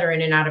newsletter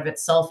in and out of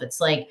itself, it's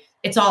like,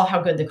 it's all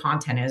how good the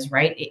content is,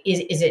 right?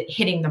 Is it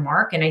hitting the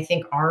mark? And I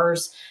think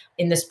ours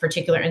in this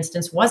particular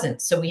instance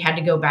wasn't. So we had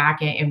to go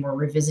back and we're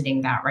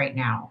revisiting that right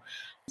now.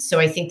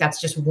 So I think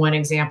that's just one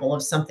example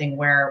of something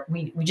where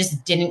we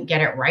just didn't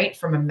get it right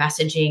from a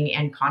messaging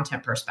and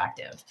content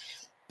perspective.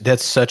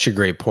 That's such a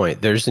great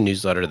point. There's a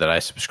newsletter that I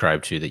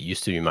subscribe to that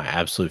used to be my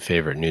absolute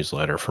favorite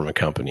newsletter from a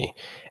company.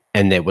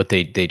 And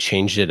they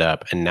changed it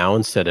up. And now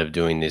instead of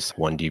doing this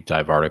one deep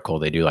dive article,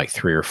 they do like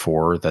 3 or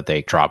 4 that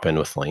they drop in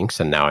with links.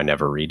 And now I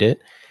never read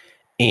it.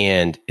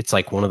 And it's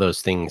like one of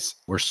those things,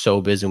 we're so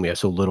busy and we have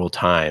so little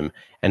time.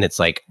 And it's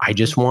like, I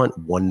just want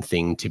one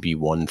thing to be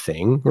one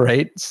thing,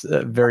 right?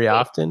 Very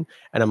often.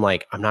 And I'm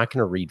like, I'm not going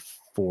to read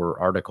 4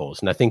 articles.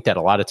 And I think that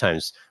a lot of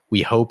times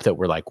we hope that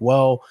we're like,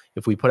 well,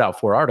 if we put out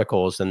 4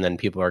 articles, and then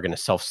people are going to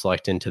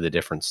self-select into the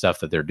different stuff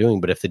that they're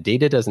doing. But if the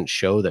data doesn't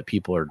show that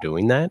people are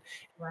doing that,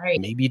 right,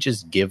 maybe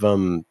just give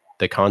them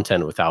the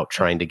content without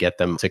trying to get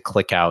them to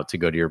click out to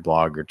go to your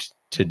blog or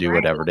to do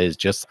whatever it is.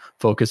 Just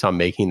focus on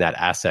making that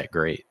asset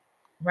great.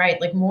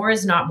 Right. Like more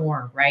is not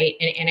more. Right.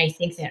 And I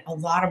think that a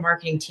lot of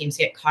marketing teams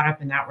get caught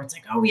up in that where it's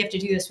like, oh, we have to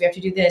do this. We have to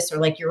do this. Or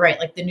like, you're right.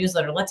 Like the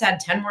newsletter, let's add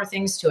 10 more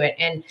things to it.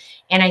 And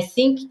I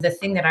think the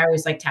thing that I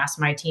always like to ask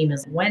my team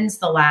is when's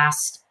the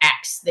last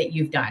X that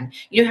you've done?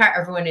 You know how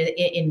everyone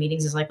in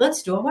meetings is like,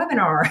 let's do a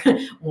webinar.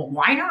 Well,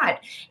 why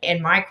not?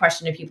 And my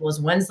question to people is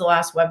when's the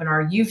last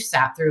webinar you've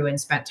sat through and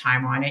spent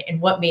time on it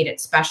and what made it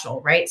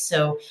special? Right.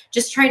 So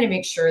just trying to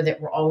make sure that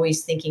we're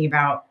always thinking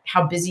about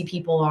how busy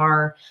people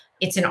are.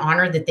 It's an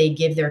honor that they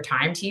give their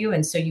time to you.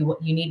 And so you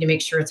need to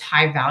make sure it's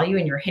high value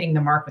and you're hitting the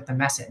mark with the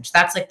message.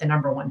 That's like the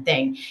number one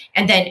thing.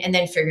 And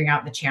then figuring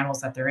out the channels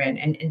that they're in.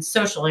 And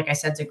social, like I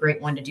said, is a great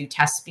one to do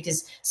tests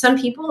because some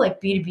people like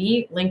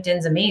B2B,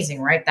 LinkedIn's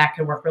amazing, right? That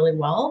could work really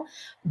well.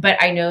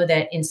 But I know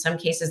that in some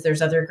cases,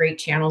 there's other great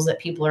channels that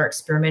people are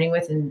experimenting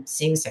with and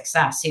seeing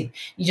success. You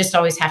just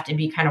always have to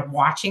be kind of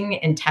watching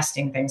and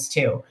testing things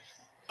too.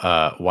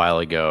 A while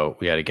ago,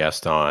 we had a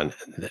guest on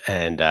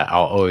and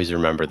I'll always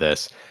remember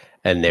this.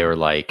 And they were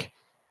like,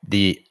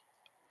 the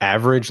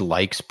average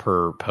likes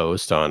per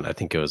post on, I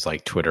think it was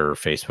like Twitter or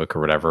Facebook or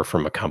whatever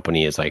from a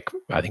company is like,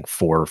 I think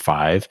 4 or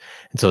 5.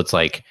 And so it's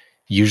like,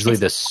 usually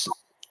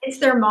it's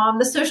their mom,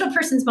 the social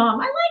person's mom.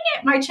 I like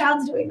it. My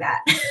child's doing that.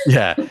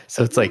 Yeah.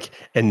 So it's like,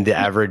 and the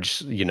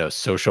average,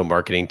 social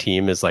marketing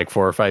team is like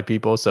 4 or 5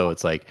 people. So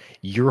it's like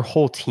your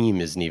whole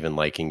team isn't even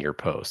liking your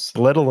posts,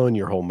 let alone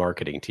your whole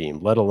marketing team,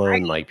 let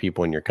alone like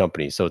people in your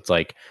company. So it's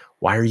like,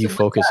 why are you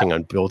focusing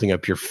on building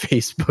up your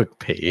Facebook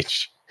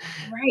page?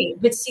 Right.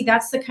 But see,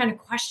 that's the kind of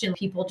question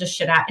people just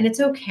should ask. And it's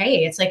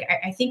okay. It's like,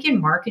 I think in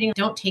marketing,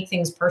 don't take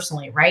things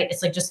personally, right?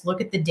 It's like, just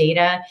look at the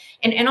data.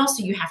 And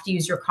also you have to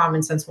use your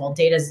common sense. Well,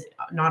 data's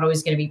not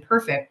always going to be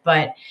perfect,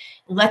 but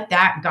let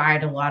that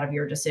guide a lot of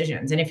your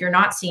decisions. And if you're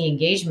not seeing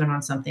engagement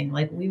on something,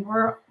 like we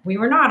were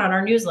not on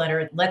our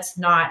newsletter, let's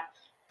not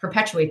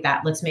perpetuate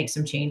that. Let's make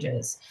some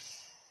changes.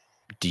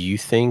 Do you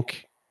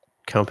think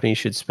companies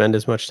should spend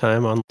as much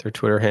time on their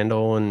Twitter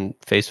handle and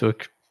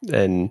Facebook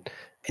and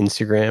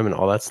Instagram and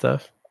all that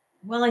stuff?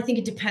 Well, I think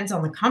it depends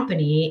on the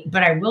company,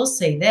 but I will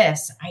say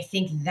this. I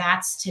think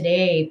that's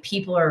today,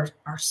 people are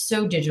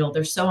so digital,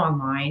 they're so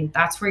online.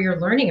 That's where you're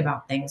learning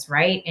about things,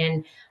 right?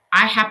 And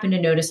I happen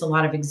to notice a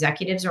lot of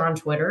executives are on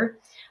Twitter.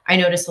 I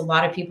notice a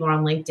lot of people are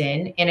on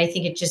LinkedIn, and I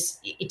think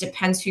it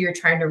depends who you're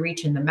trying to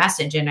reach in the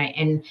message.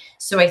 And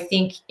so I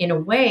think in a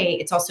way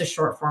it's also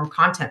short form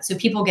content. So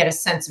people get a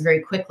sense very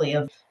quickly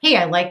of, hey,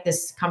 I like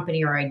this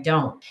company or I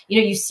don't.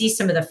 You see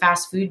some of the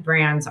fast food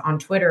brands on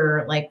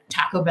Twitter, like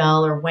Taco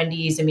Bell or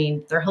Wendy's. I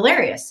mean, they're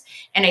hilarious.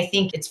 And I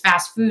think it's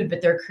fast food,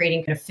 but they're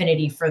creating an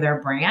affinity for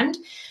their brand.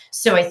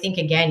 So I think,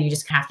 again, you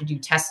just have to do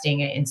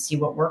testing and see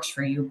what works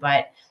for you.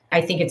 But I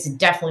think it's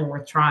definitely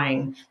worth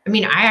trying. I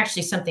mean,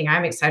 something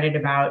I'm excited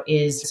about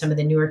is some of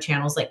the newer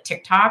channels like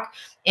TikTok.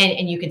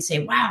 And you could say,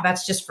 wow,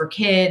 that's just for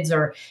kids,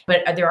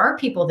 but there are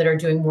people that are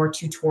doing more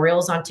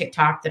tutorials on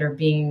TikTok that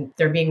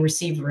they're being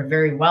received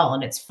very well,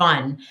 and it's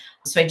fun.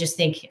 So I just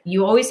think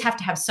you always have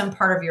to have some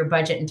part of your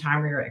budget and time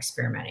where you're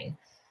experimenting.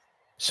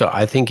 So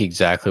I think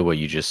exactly what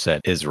you just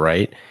said is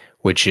right,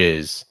 which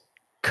is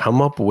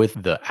come up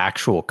with the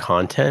actual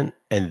content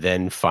and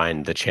then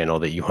find the channel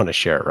that you want to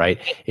share, right?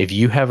 If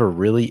you have a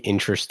really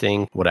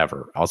interesting,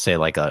 whatever, I'll say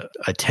like a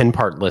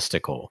 10-part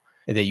listicle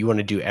that you want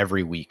to do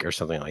every week or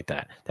something like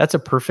that, that's a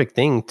perfect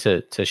thing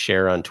to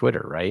share on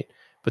Twitter, right?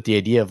 But the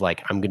idea of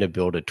like, I'm going to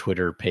build a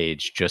Twitter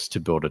page just to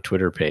build a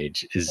Twitter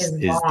page is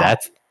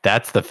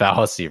that's the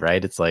fallacy,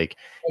 right? It's like,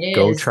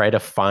 go try to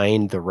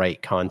find the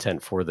right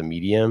content for the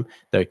medium,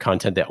 the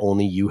content that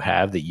only you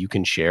have that you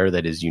can share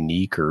that is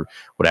unique or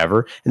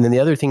whatever. And then the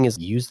other thing is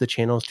use the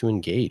channels to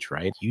engage,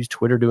 right? Use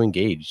Twitter to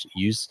engage,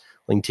 use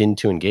LinkedIn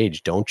to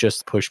engage. Don't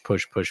just push.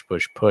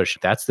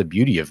 That's the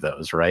beauty of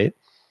those, right?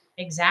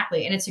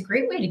 Exactly. And it's a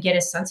great way to get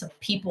a sense of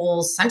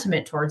people's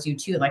sentiment towards you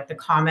too, like the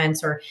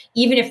comments, or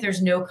even if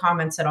there's no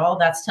comments at all,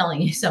 that's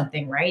telling you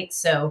something, right?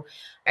 So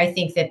I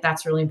think that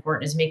that's really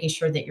important, is making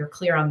sure that you're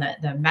clear on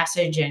the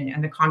message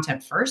and the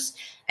content first,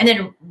 and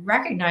then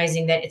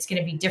recognizing that it's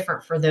going to be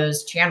different for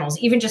those channels,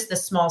 even just the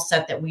small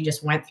set that we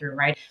just went through,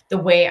 right? The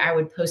way I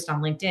would post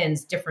on LinkedIn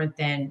is different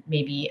than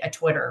maybe a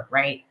Twitter,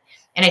 right?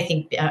 And I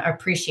think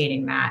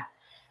appreciating that.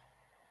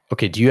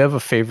 Okay. Do you have a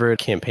favorite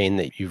campaign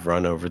that you've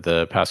run over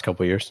the past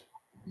couple of years?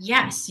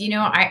 Yes.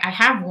 I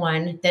have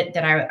one that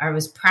I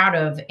was proud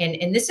of.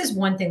 And this is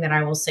one thing that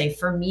I will say,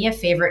 for me, a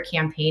favorite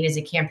campaign is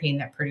a campaign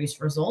that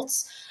produced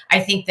results. I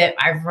think that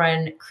I've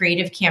run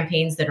creative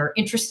campaigns that are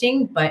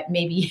interesting, but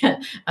maybe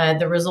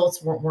the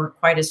results weren't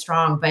quite as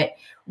strong. But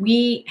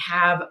we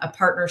have a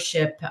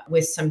partnership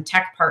with some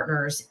tech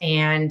partners,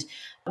 and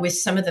with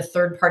some of the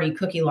third-party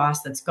cookie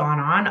loss that's gone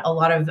on, a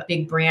lot of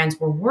big brands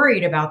were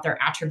worried about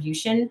their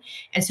attribution.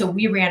 And so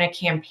we ran a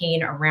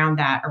campaign around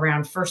that,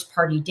 around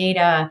first-party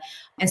data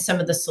and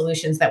some of the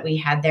solutions that we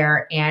had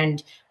there.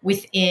 And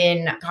with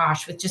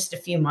just a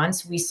few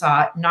months, we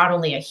saw not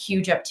only a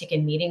huge uptick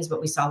in meetings,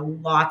 but we saw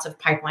lots of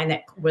pipeline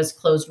that was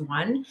closed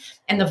won.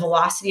 And the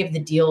velocity of the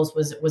deals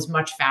was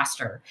much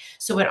faster.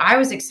 So what I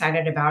was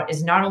excited about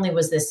is not only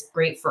was this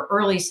great for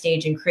early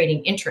stage and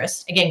creating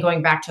interest, again,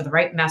 going back to the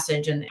right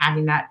message and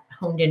having that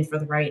honed in for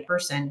the right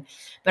person,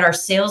 but our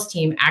sales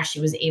team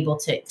actually was able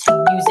to use it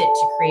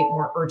to create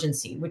more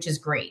urgency, which is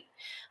great.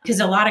 Because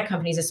a lot of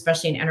companies,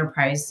 especially in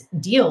enterprise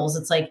deals,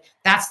 it's like,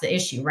 that's the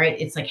issue, right?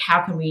 It's like,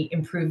 how can we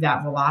improve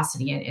that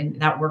velocity? And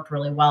that worked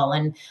really well.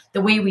 And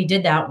the way we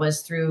did that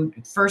was through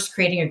first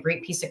creating a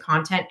great piece of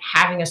content,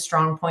 having a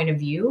strong point of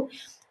view,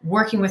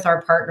 working with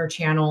our partner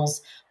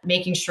channels,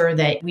 making sure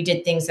that we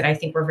did things that I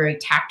think were very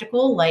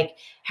tactical, like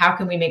how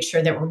can we make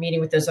sure that we're meeting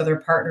with those other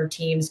partner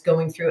teams,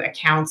 going through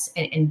accounts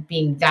and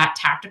being that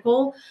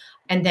tactical.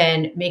 And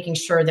then making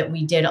sure that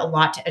we did a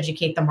lot to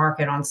educate the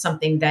market on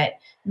something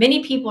that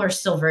many people are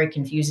still very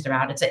confused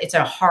about. It's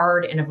a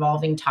hard and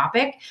evolving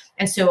topic.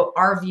 And so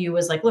our view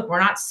was like, look,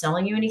 we're not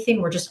selling you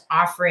anything. We're just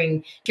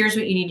offering, here's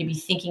what you need to be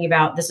thinking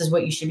about. This is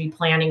what you should be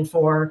planning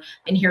for.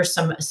 And here's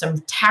some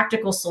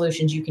tactical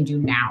solutions you can do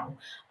now.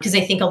 Because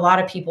I think a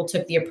lot of people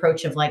took the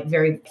approach of like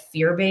very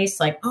fear-based,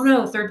 like, oh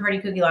no, third-party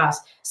cookie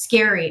loss,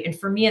 scary. And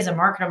for me as a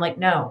marketer, I'm like,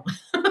 no,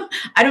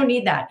 I don't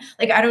need that.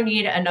 Like, I don't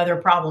need another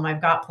problem. I've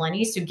got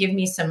plenty. So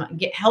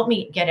help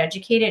me get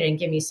educated and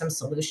give me some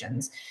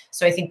solutions.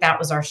 So I think that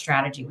was our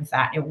strategy with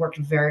that. It worked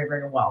very,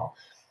 very well.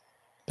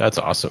 That's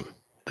awesome.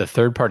 The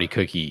third-party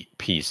cookie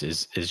piece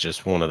is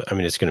just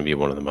it's going to be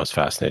one of the most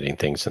fascinating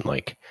things in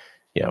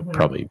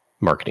probably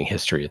marketing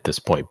history at this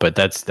point. But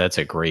that's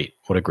a great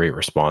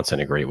response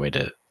and a great way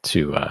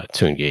to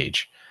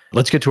engage.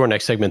 Let's get to our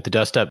next segment, the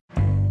dust up.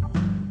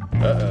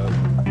 Uh-oh.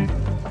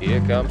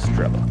 Here comes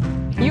trouble.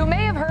 You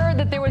may have heard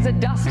that there was a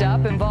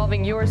dust-up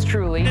involving yours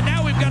truly. And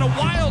now we've got a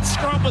wild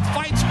scrum with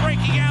fights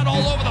breaking out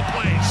all over the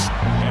place.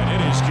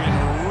 And it is getting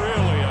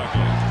really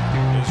ugly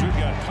as we've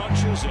got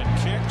punches and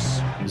kicks.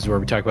 This is where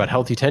we talk about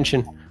healthy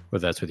tension,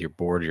 whether that's with your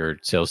board, your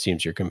sales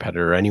teams, your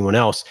competitor, or anyone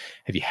else.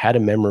 Have you had a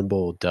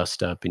memorable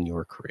dust-up in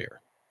your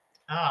career?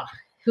 Oh,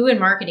 who in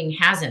marketing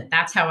hasn't?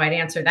 That's how I'd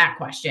answer that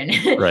question.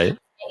 Right.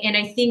 And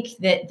I think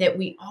that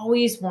we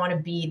always want to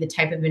be the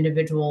type of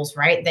individuals,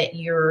 right? That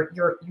you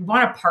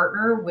want to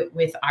partner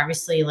with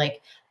obviously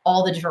like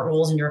all the different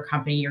roles in your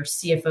company, your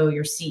CFO,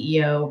 your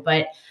CEO.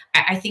 But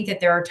I think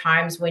that there are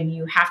times when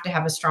you have to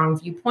have a strong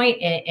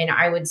viewpoint. And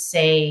I would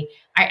say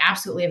I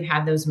absolutely have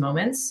had those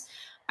moments.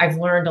 I've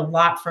learned a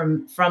lot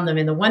from them.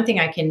 And the one thing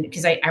I can,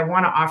 because I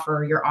want to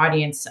offer your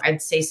audience,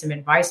 I'd say some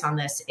advice on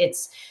this.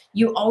 It's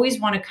you always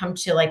want to come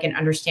to like an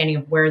understanding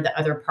of where the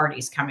other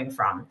party's coming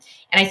from.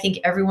 And I think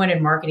everyone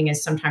in marketing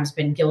has sometimes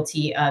been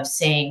guilty of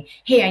saying,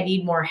 hey, I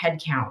need more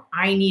headcount.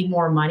 I need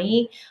more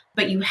money.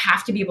 But you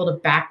have to be able to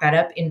back that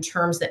up in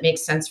terms that make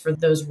sense for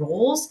those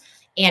roles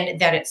and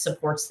that it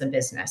supports the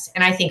business.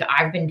 And I think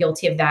I've been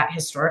guilty of that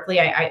historically.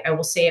 I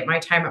will say at my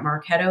time at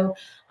Marketo,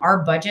 our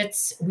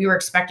budgets, we were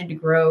expected to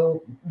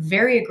grow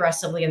very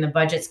aggressively and the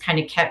budgets kind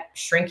of kept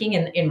shrinking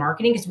in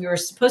marketing because we were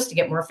supposed to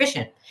get more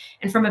efficient.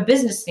 And from a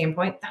business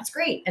standpoint, that's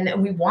great.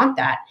 And we want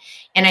that.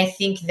 And I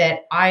think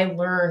that I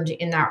learned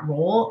in that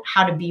role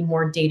how to be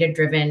more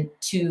data-driven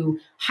to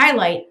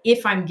highlight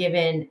if I'm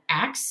given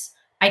X,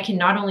 I can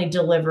not only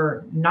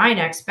deliver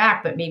 9X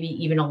back, but maybe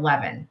even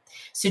 11.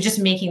 So just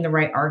making the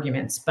right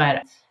arguments.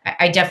 But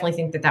I definitely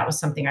think that was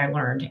something I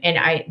learned.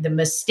 And the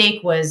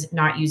mistake was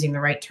not using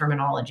the right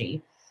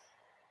terminology.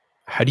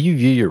 How do you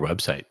view your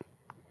website?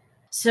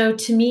 So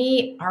to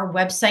me, our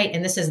website,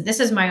 and this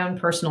is my own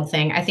personal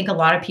thing. I think a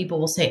lot of people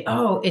will say,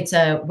 oh, it's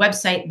a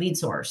website lead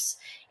source.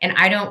 And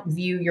I don't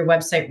view your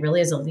website really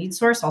as a lead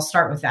source. I'll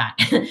start with that.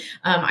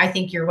 I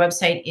think your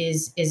website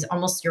is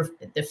almost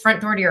the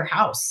front door to your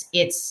house.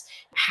 It's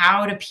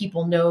how do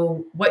people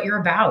know what you're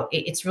about?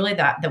 It's really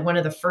that one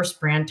of the first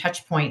brand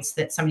touch points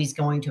that somebody's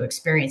going to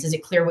experience. Is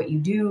it clear what you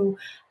do?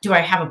 Do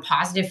I have a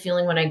positive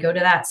feeling when I go to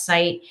that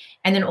site?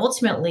 And then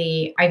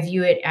ultimately, I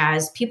view it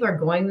as people are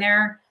going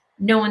there.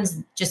 No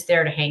one's just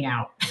there to hang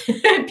out.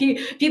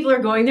 People are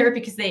going there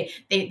because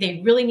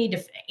they really need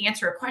to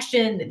answer a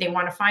question. They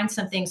want to find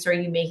something. So are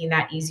you making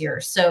that easier?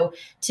 So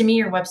to me,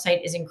 your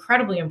website is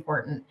incredibly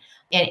important.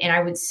 And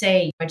I would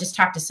say, I just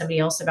talked to somebody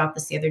else about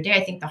this the other day.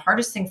 I think the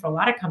hardest thing for a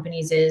lot of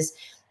companies is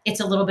it's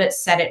a little bit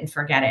set it and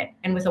forget it.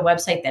 And with a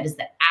website, that is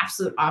the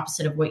absolute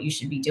opposite of what you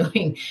should be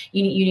doing.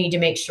 You need to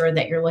make sure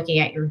that you're looking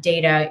at your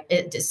data.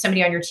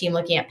 Somebody on your team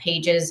looking at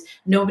pages.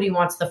 Nobody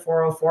wants the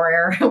 404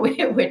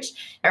 error,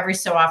 which every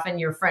so often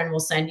your friend will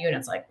send you. And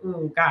it's like,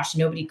 ooh, gosh,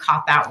 nobody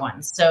caught that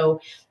one.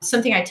 So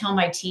something I tell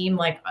my team,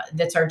 like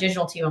that's our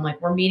digital team, I'm like,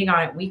 we're meeting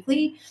on it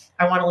weekly.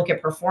 I want to look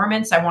at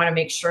performance. I want to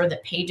make sure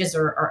that pages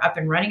are up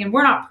and running. And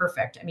we're not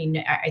perfect. I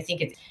mean, I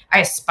think I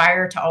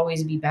aspire to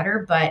always be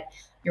better, but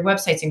your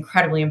website's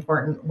incredibly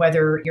important,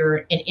 whether you're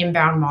an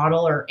inbound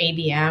model or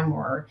ABM,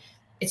 or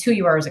it's who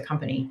you are as a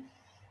company.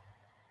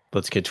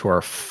 Let's get to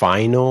our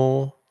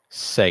final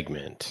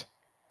segment.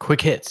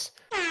 Quick hits.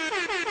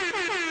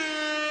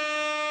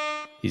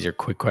 These are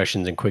quick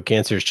questions and quick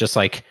answers, just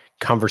like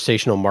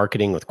conversational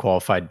marketing with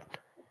Qualified.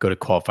 Go to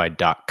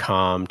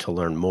qualified.com to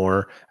learn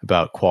more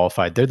about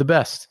Qualified. They're the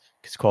best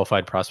because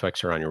qualified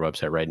prospects are on your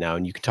website right now,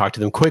 and you can talk to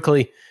them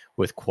quickly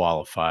with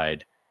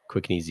Qualified.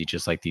 Quick and easy,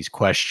 just like these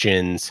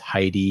questions.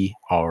 Heidi,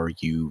 are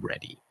you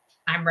ready?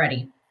 I'm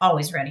ready.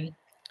 Always ready.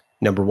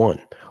 Number one,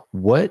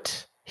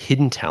 what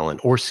hidden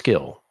talent or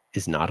skill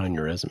is not on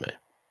your resume?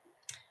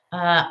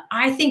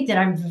 I think that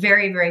I'm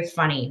very, very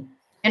funny.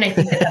 And I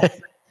think that's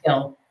a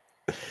skill.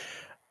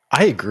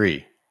 I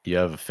agree. You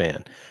have a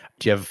fan.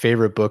 Do you have a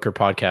favorite book or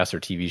podcast or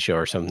TV show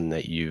or something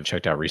that you've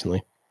checked out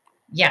recently?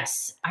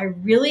 Yes, I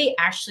really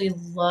actually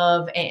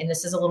love, and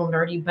this is a little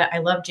nerdy, but I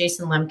love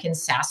Jason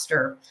Lemkin's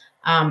SaaStr.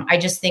 I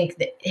just think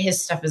that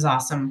his stuff is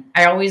awesome.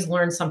 I always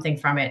learn something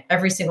from it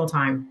every single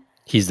time.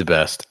 He's the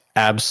best.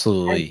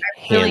 Absolutely.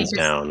 Really hands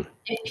down.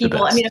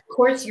 People, I mean, of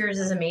course, yours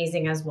is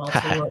amazing as well,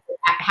 too.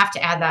 I have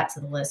to add that to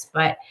the list.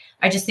 But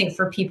I just think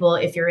for people,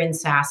 if you're in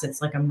SaaS,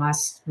 it's like a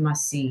must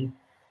see.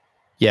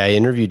 Yeah, I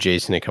interviewed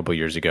Jason a couple of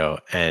years ago.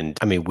 And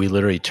I mean, we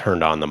literally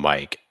turned on the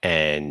mic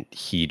and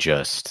he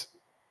just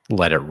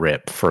let it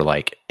rip for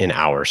like an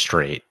hour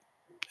straight.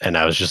 And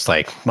I was just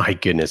like, my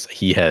goodness,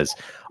 he has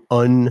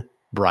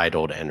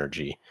unbridled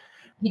energy.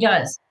 He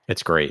does.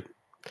 It's great.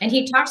 And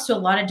he talks to a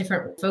lot of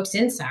different folks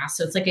in SaaS.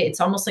 So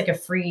it's almost like a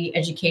free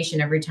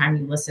education every time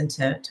you listen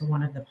to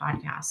one of the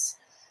podcasts.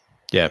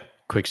 Yeah.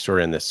 Quick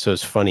story on this. So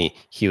it's funny.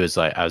 He was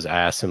like, I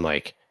asked him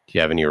like, do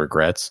you have any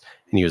regrets?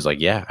 And he was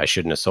like, yeah, I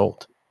shouldn't have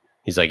sold.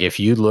 He's like, if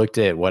you looked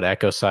at what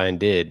EchoSign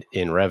did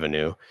in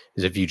revenue,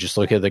 is if you just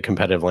look at the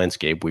competitive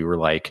landscape, we were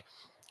like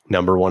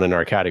number one in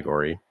our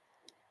category.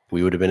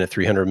 We would have been at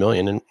 300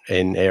 million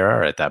in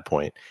ARR at that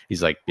point.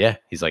 He's like, yeah.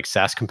 He's like,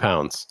 SaaS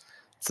compounds.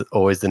 It's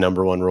always the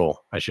number one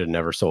rule. I should have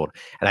never sold.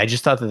 And I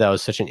just thought that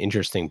was such an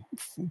interesting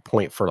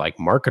point for like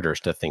marketers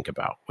to think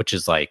about, which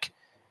is like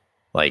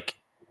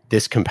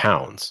this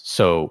compounds.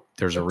 So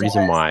there's a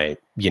reason why,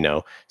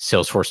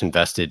 Salesforce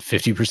invested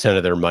 50%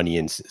 of their money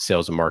in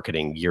sales and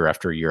marketing year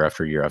after year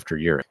after year after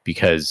year,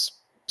 because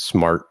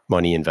smart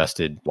money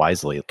invested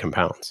wisely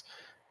compounds.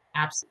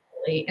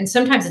 Absolutely. And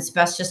sometimes it's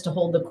best just to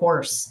hold the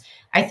course.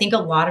 I think a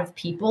lot of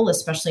people,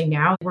 especially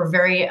now, we're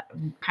very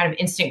kind of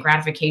instant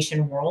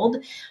gratification world.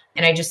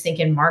 And I just think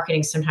in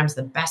marketing, sometimes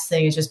the best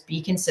thing is just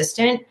be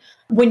consistent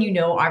when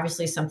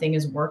obviously something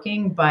is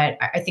working. But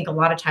I think a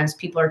lot of times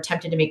people are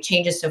tempted to make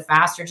changes so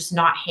fast or just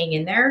not hang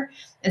in there.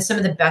 And some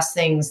of the best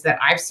things that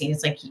I've seen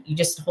is like you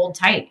just hold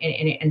tight and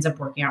it ends up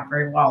working out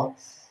very well.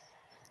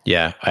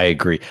 Yeah, I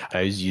agree. I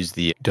always use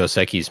the Dos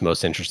Equis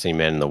Most Interesting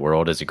Man in the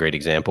World as a great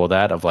example of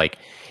that, of like,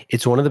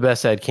 it's one of the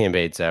best ad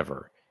campaigns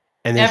ever.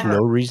 And there's no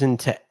reason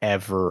to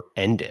ever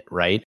end it,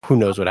 right? Who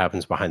knows what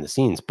happens behind the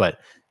scenes, but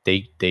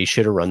they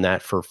should have run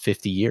that for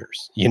 50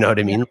 years. You know what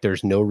I mean?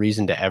 There's no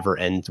reason to ever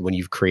end when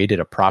you've created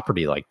a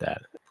property like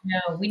that.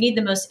 No, we need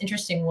the most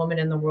interesting woman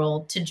in the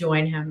world to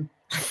join him.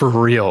 For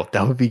real.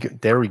 That would be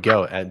good. There we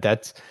go. And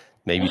that's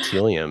maybe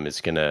Tealium is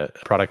going to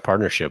product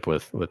partnership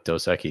with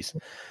Dos Equis.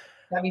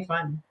 That'd be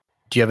fun.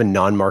 Do you have a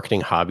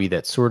non-marketing hobby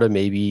that sort of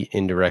maybe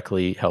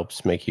indirectly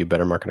helps make you a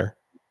better marketer?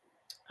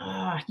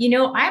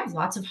 I have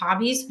lots of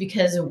hobbies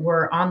because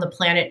we're on the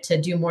planet to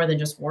do more than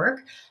just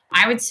work.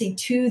 I would say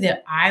two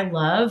that I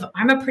love.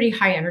 I'm a pretty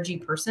high energy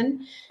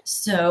person.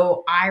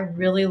 So I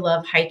really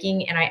love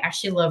hiking and I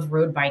actually love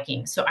road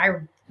biking. So I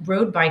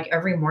road bike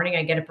every morning.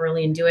 I get up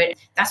early and do it.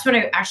 That's when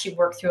I actually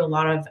work through a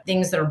lot of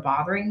things that are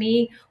bothering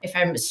me. If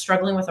I'm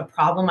struggling with a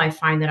problem, I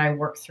find that I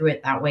work through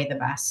it that way the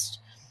best.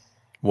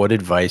 What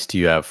advice do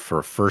you have for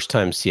a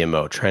first-time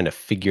CMO trying to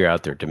figure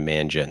out their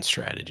demand gen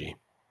strategy?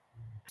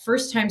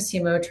 First-time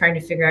CMO trying to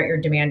figure out your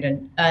demand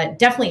and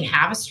definitely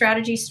have a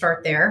strategy.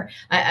 Start there.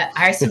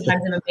 I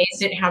sometimes am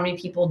amazed at how many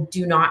people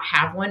do not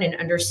have one and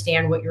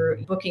understand what your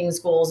bookings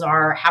goals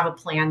are, have a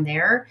plan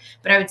there.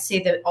 But I would say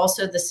that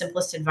also the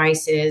simplest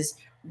advice is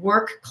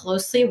work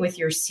closely with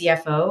your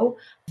CFO,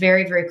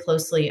 very, very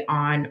closely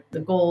on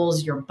the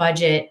goals, your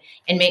budget,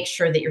 and make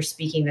sure that you're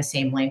speaking the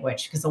same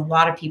language, because a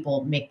lot of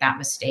people make that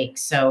mistake.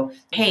 So,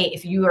 hey,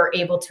 if you are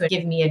able to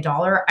give me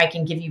 $1, I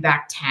can give you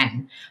back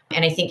 10.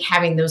 And I think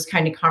having those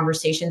kind of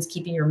conversations,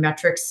 keeping your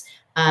metrics,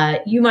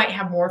 you might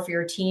have more for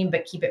your team,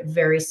 but keep it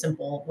very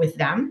simple with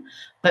them,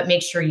 but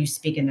make sure you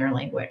speak in their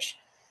language.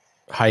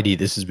 Heidi,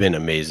 this has been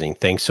amazing.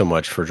 Thanks so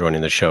much for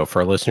joining the show.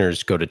 For our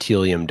listeners, go to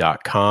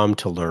tealium.com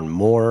to learn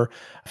more.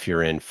 If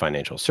you're in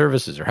financial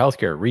services or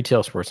healthcare,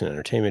 retail, sports and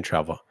entertainment,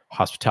 travel,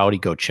 hospitality,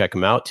 go check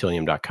them out,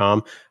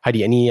 tealium.com.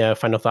 Heidi, any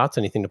final thoughts,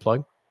 anything to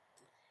plug?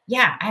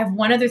 Yeah, I have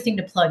one other thing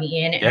to plug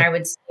in. And I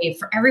would say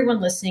for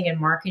everyone listening in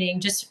marketing,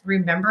 just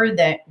remember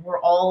that we're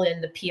all in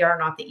the PR,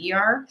 not the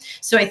ER.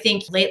 So I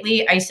think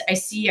lately I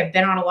see I've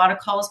been on a lot of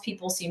calls.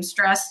 People seem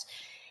stressed.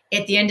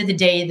 At the end of the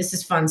day, this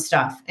is fun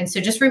stuff. And so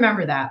just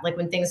remember that, like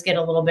when things get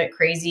a little bit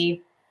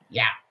crazy,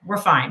 yeah, we're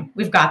fine.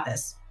 We've got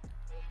this.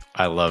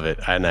 I love it.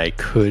 And I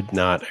could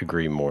not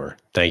agree more.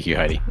 Thank you,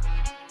 Heidi.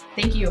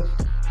 Thank you.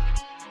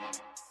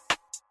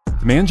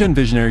 Demand Gen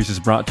Visionaries is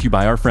brought to you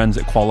by our friends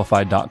at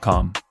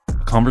Qualified.com, a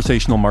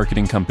conversational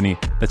marketing company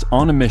that's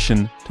on a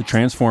mission to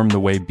transform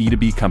the way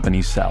B2B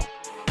companies sell.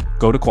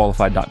 Go to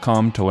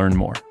Qualified.com to learn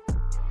more.